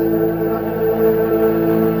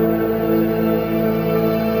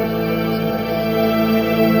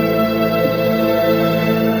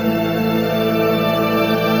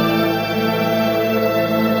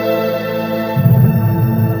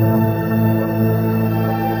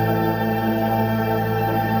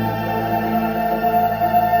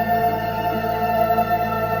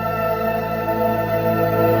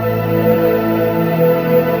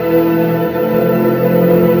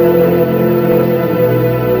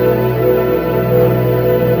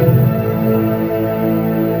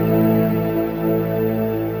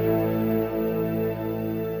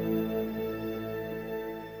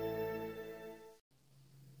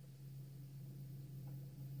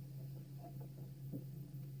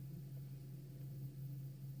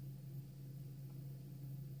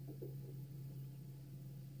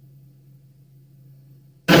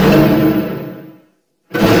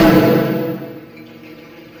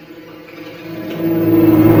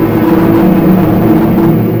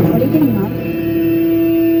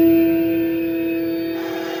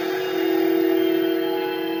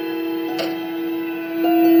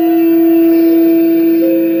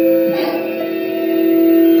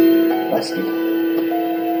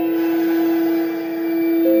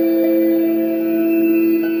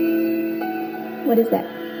 What is that?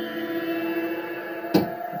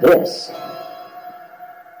 This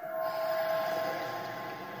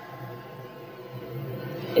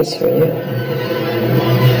is for you.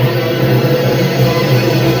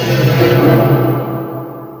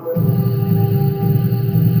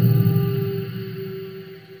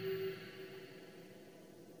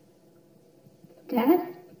 Dad?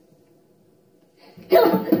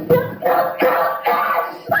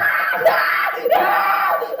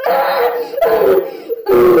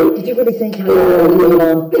 Did you really think how you were all year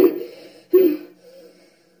long?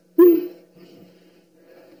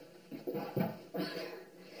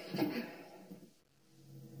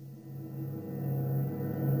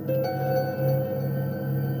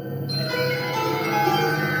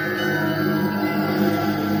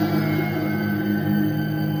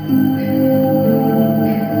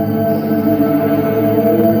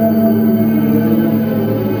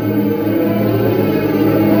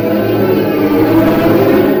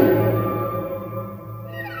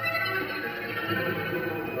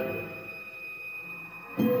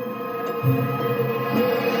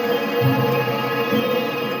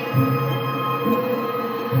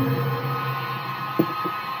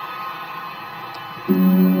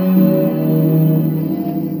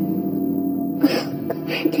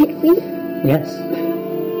 Yes.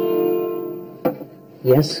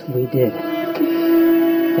 Yes, we did.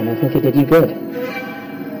 And I think it did you good.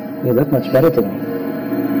 You look much better today.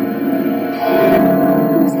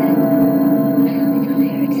 What was that? I thought I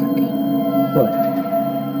heard something. What?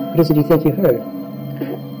 What is it you think you heard?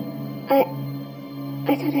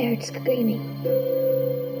 I thought I heard screaming.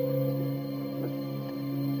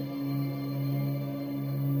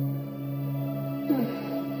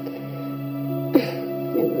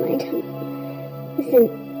 Never mind. Listen,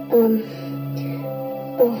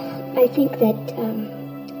 I think that,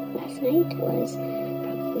 last night was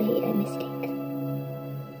probably a mistake.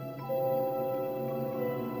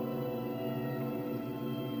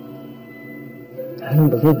 I don't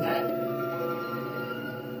believe that.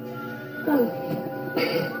 Oh.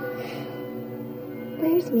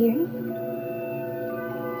 Where's Mary?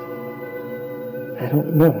 I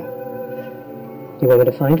don't know. You want me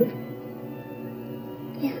to find her?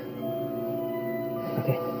 Yeah.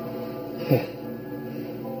 Okay. Here.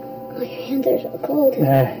 Oh, your hands are so cold.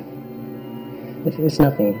 It's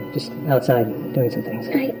nothing. Just outside doing some things.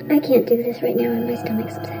 I can't do this right now and my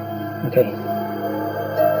stomach's upset. Okay.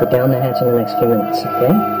 Put down the hatch in the next few minutes,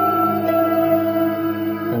 okay?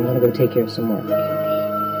 I'm gonna go take care of some work.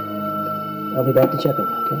 I'll be back to check on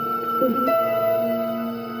you, okay? Mm-hmm.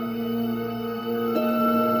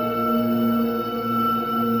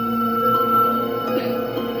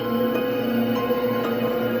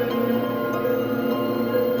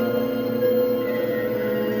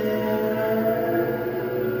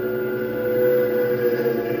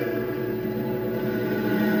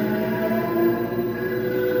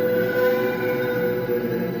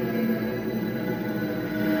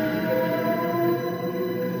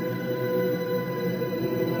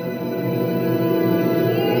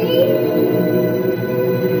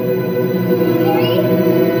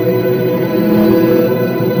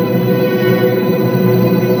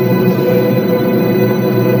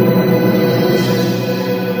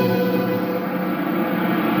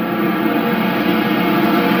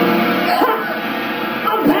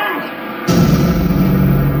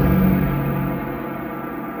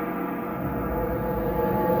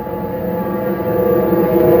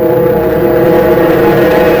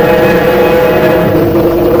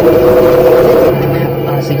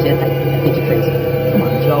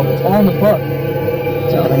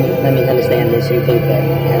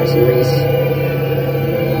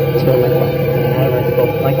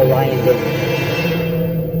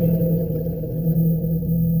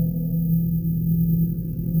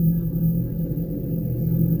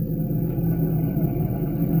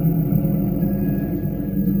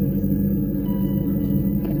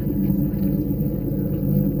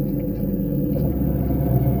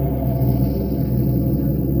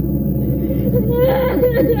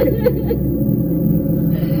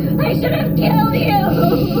 I should have killed you!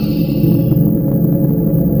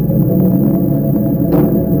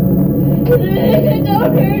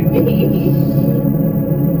 Don't hurt me!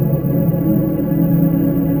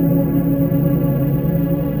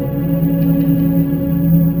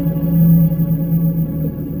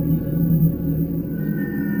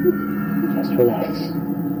 Just relax.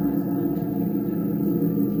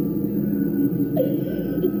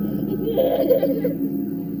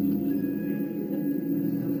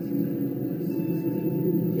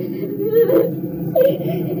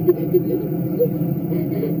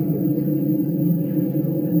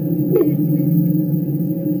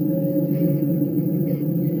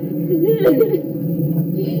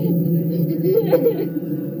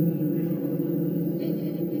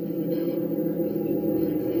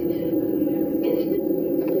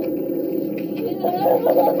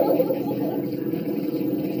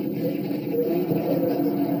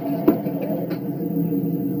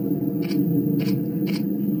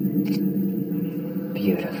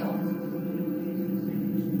 Beautiful.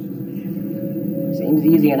 Seems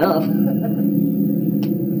easy enough.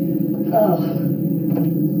 Oh.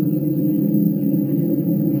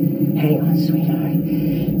 Hang on, sweetheart.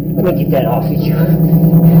 Let me get that off of you.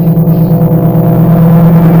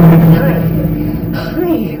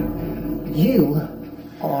 Hi. You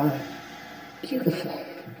are beautiful.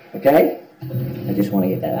 Okay? I just want to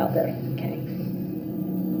get that out there. Okay?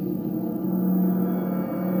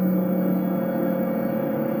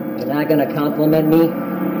 You're not going to compliment me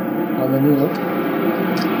on the new look?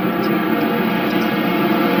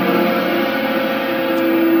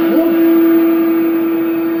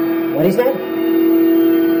 What is that?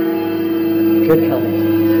 Good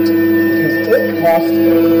comment. Because it cost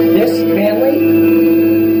this family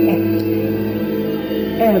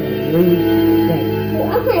everything.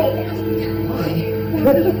 Why?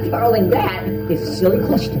 Darling, that is a silly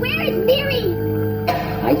question. Where is Mary?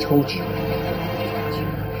 I told you.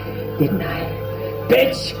 Didn't I?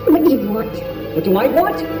 Bitch! What do you want? What do I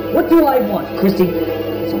want? What do I want, Christy?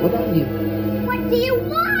 It's all about you. What do you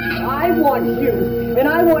want? I want you, and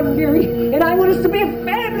I want Mary, and I want us to be a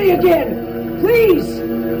family again! Please!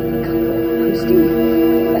 Come on, Christy.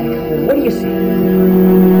 Back home. What do you say?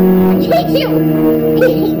 I hate you! I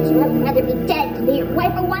hate you. I'd rather be dead than be your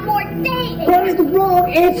wife for one more day! That is the wrong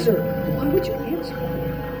answer! Why would you answer?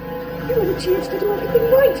 You had a chance to do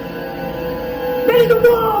everything right! That is the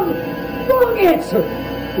wrong answer!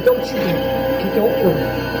 But don't you worry. Don't worry.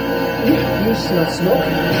 You smell smoke.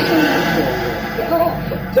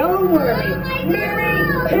 Don't worry. Mary,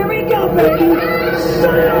 here we go, baby!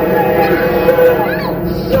 Shut up, baby!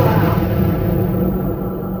 Shut up!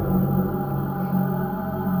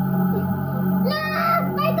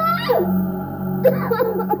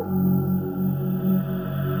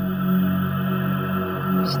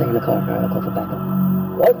 Stay in the car, alright? I'll call for backup.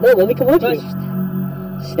 What? No, let me come with you.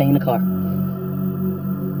 Stay in the car.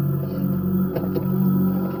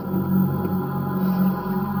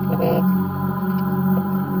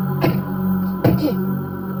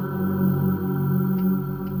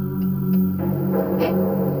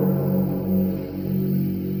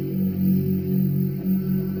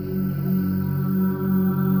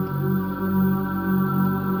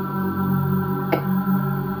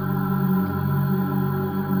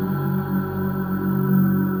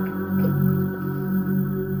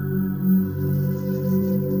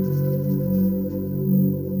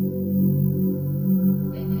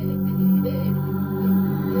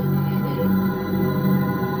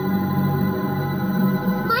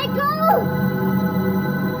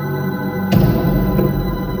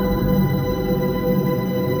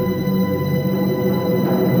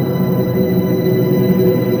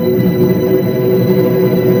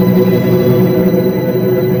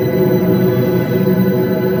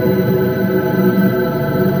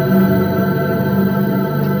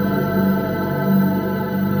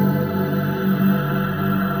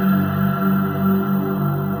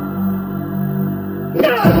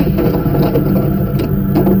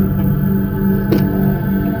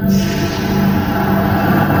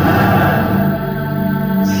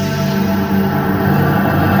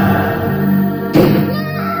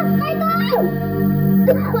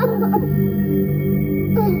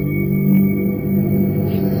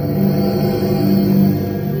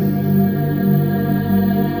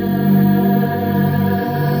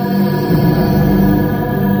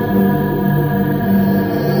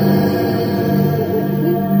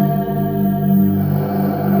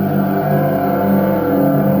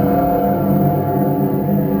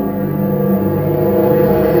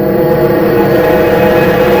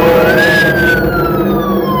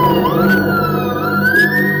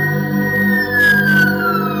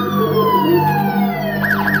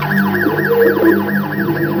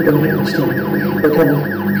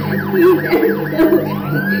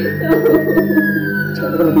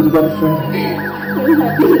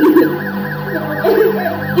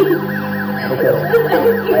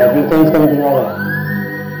 Everything's gonna be all right.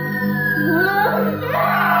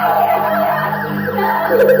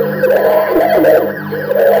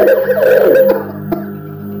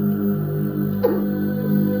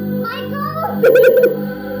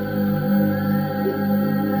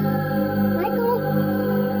 Michael,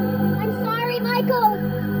 I'm sorry, Michael.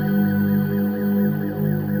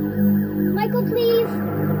 Michael, please.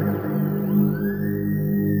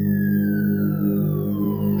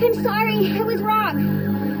 I'm sorry, I was wrong.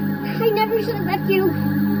 I never should have left you.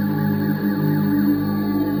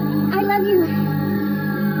 I love you.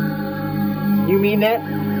 You mean that?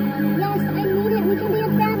 Yes, I mean it. We can be a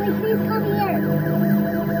family. Please come here.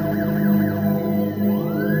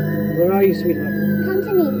 Where are you, sweetheart? Come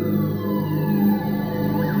to me.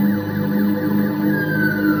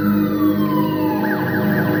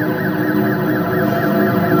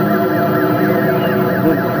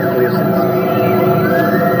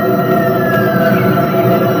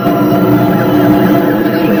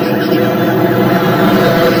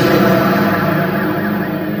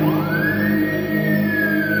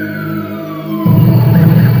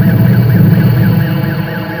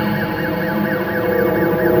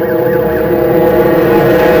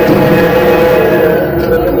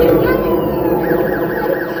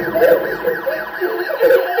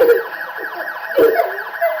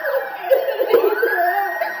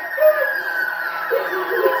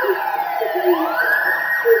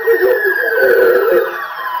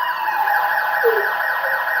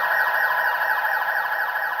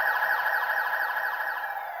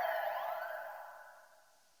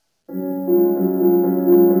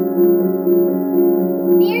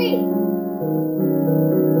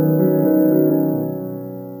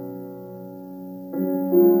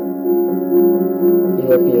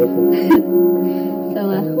 look beautiful. So,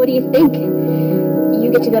 what do you think?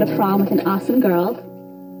 You get to go to prom with an awesome girl.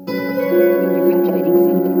 And you're graduating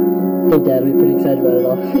soon. Hey, Dad, we're pretty excited about it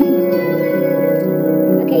all.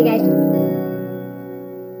 Okay, guys.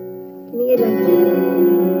 Give me a good one.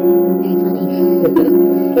 Very funny.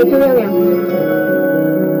 Okay, for real now.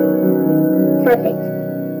 Perfect.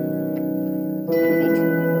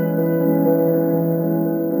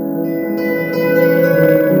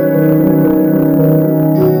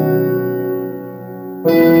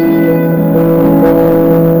 Perfect.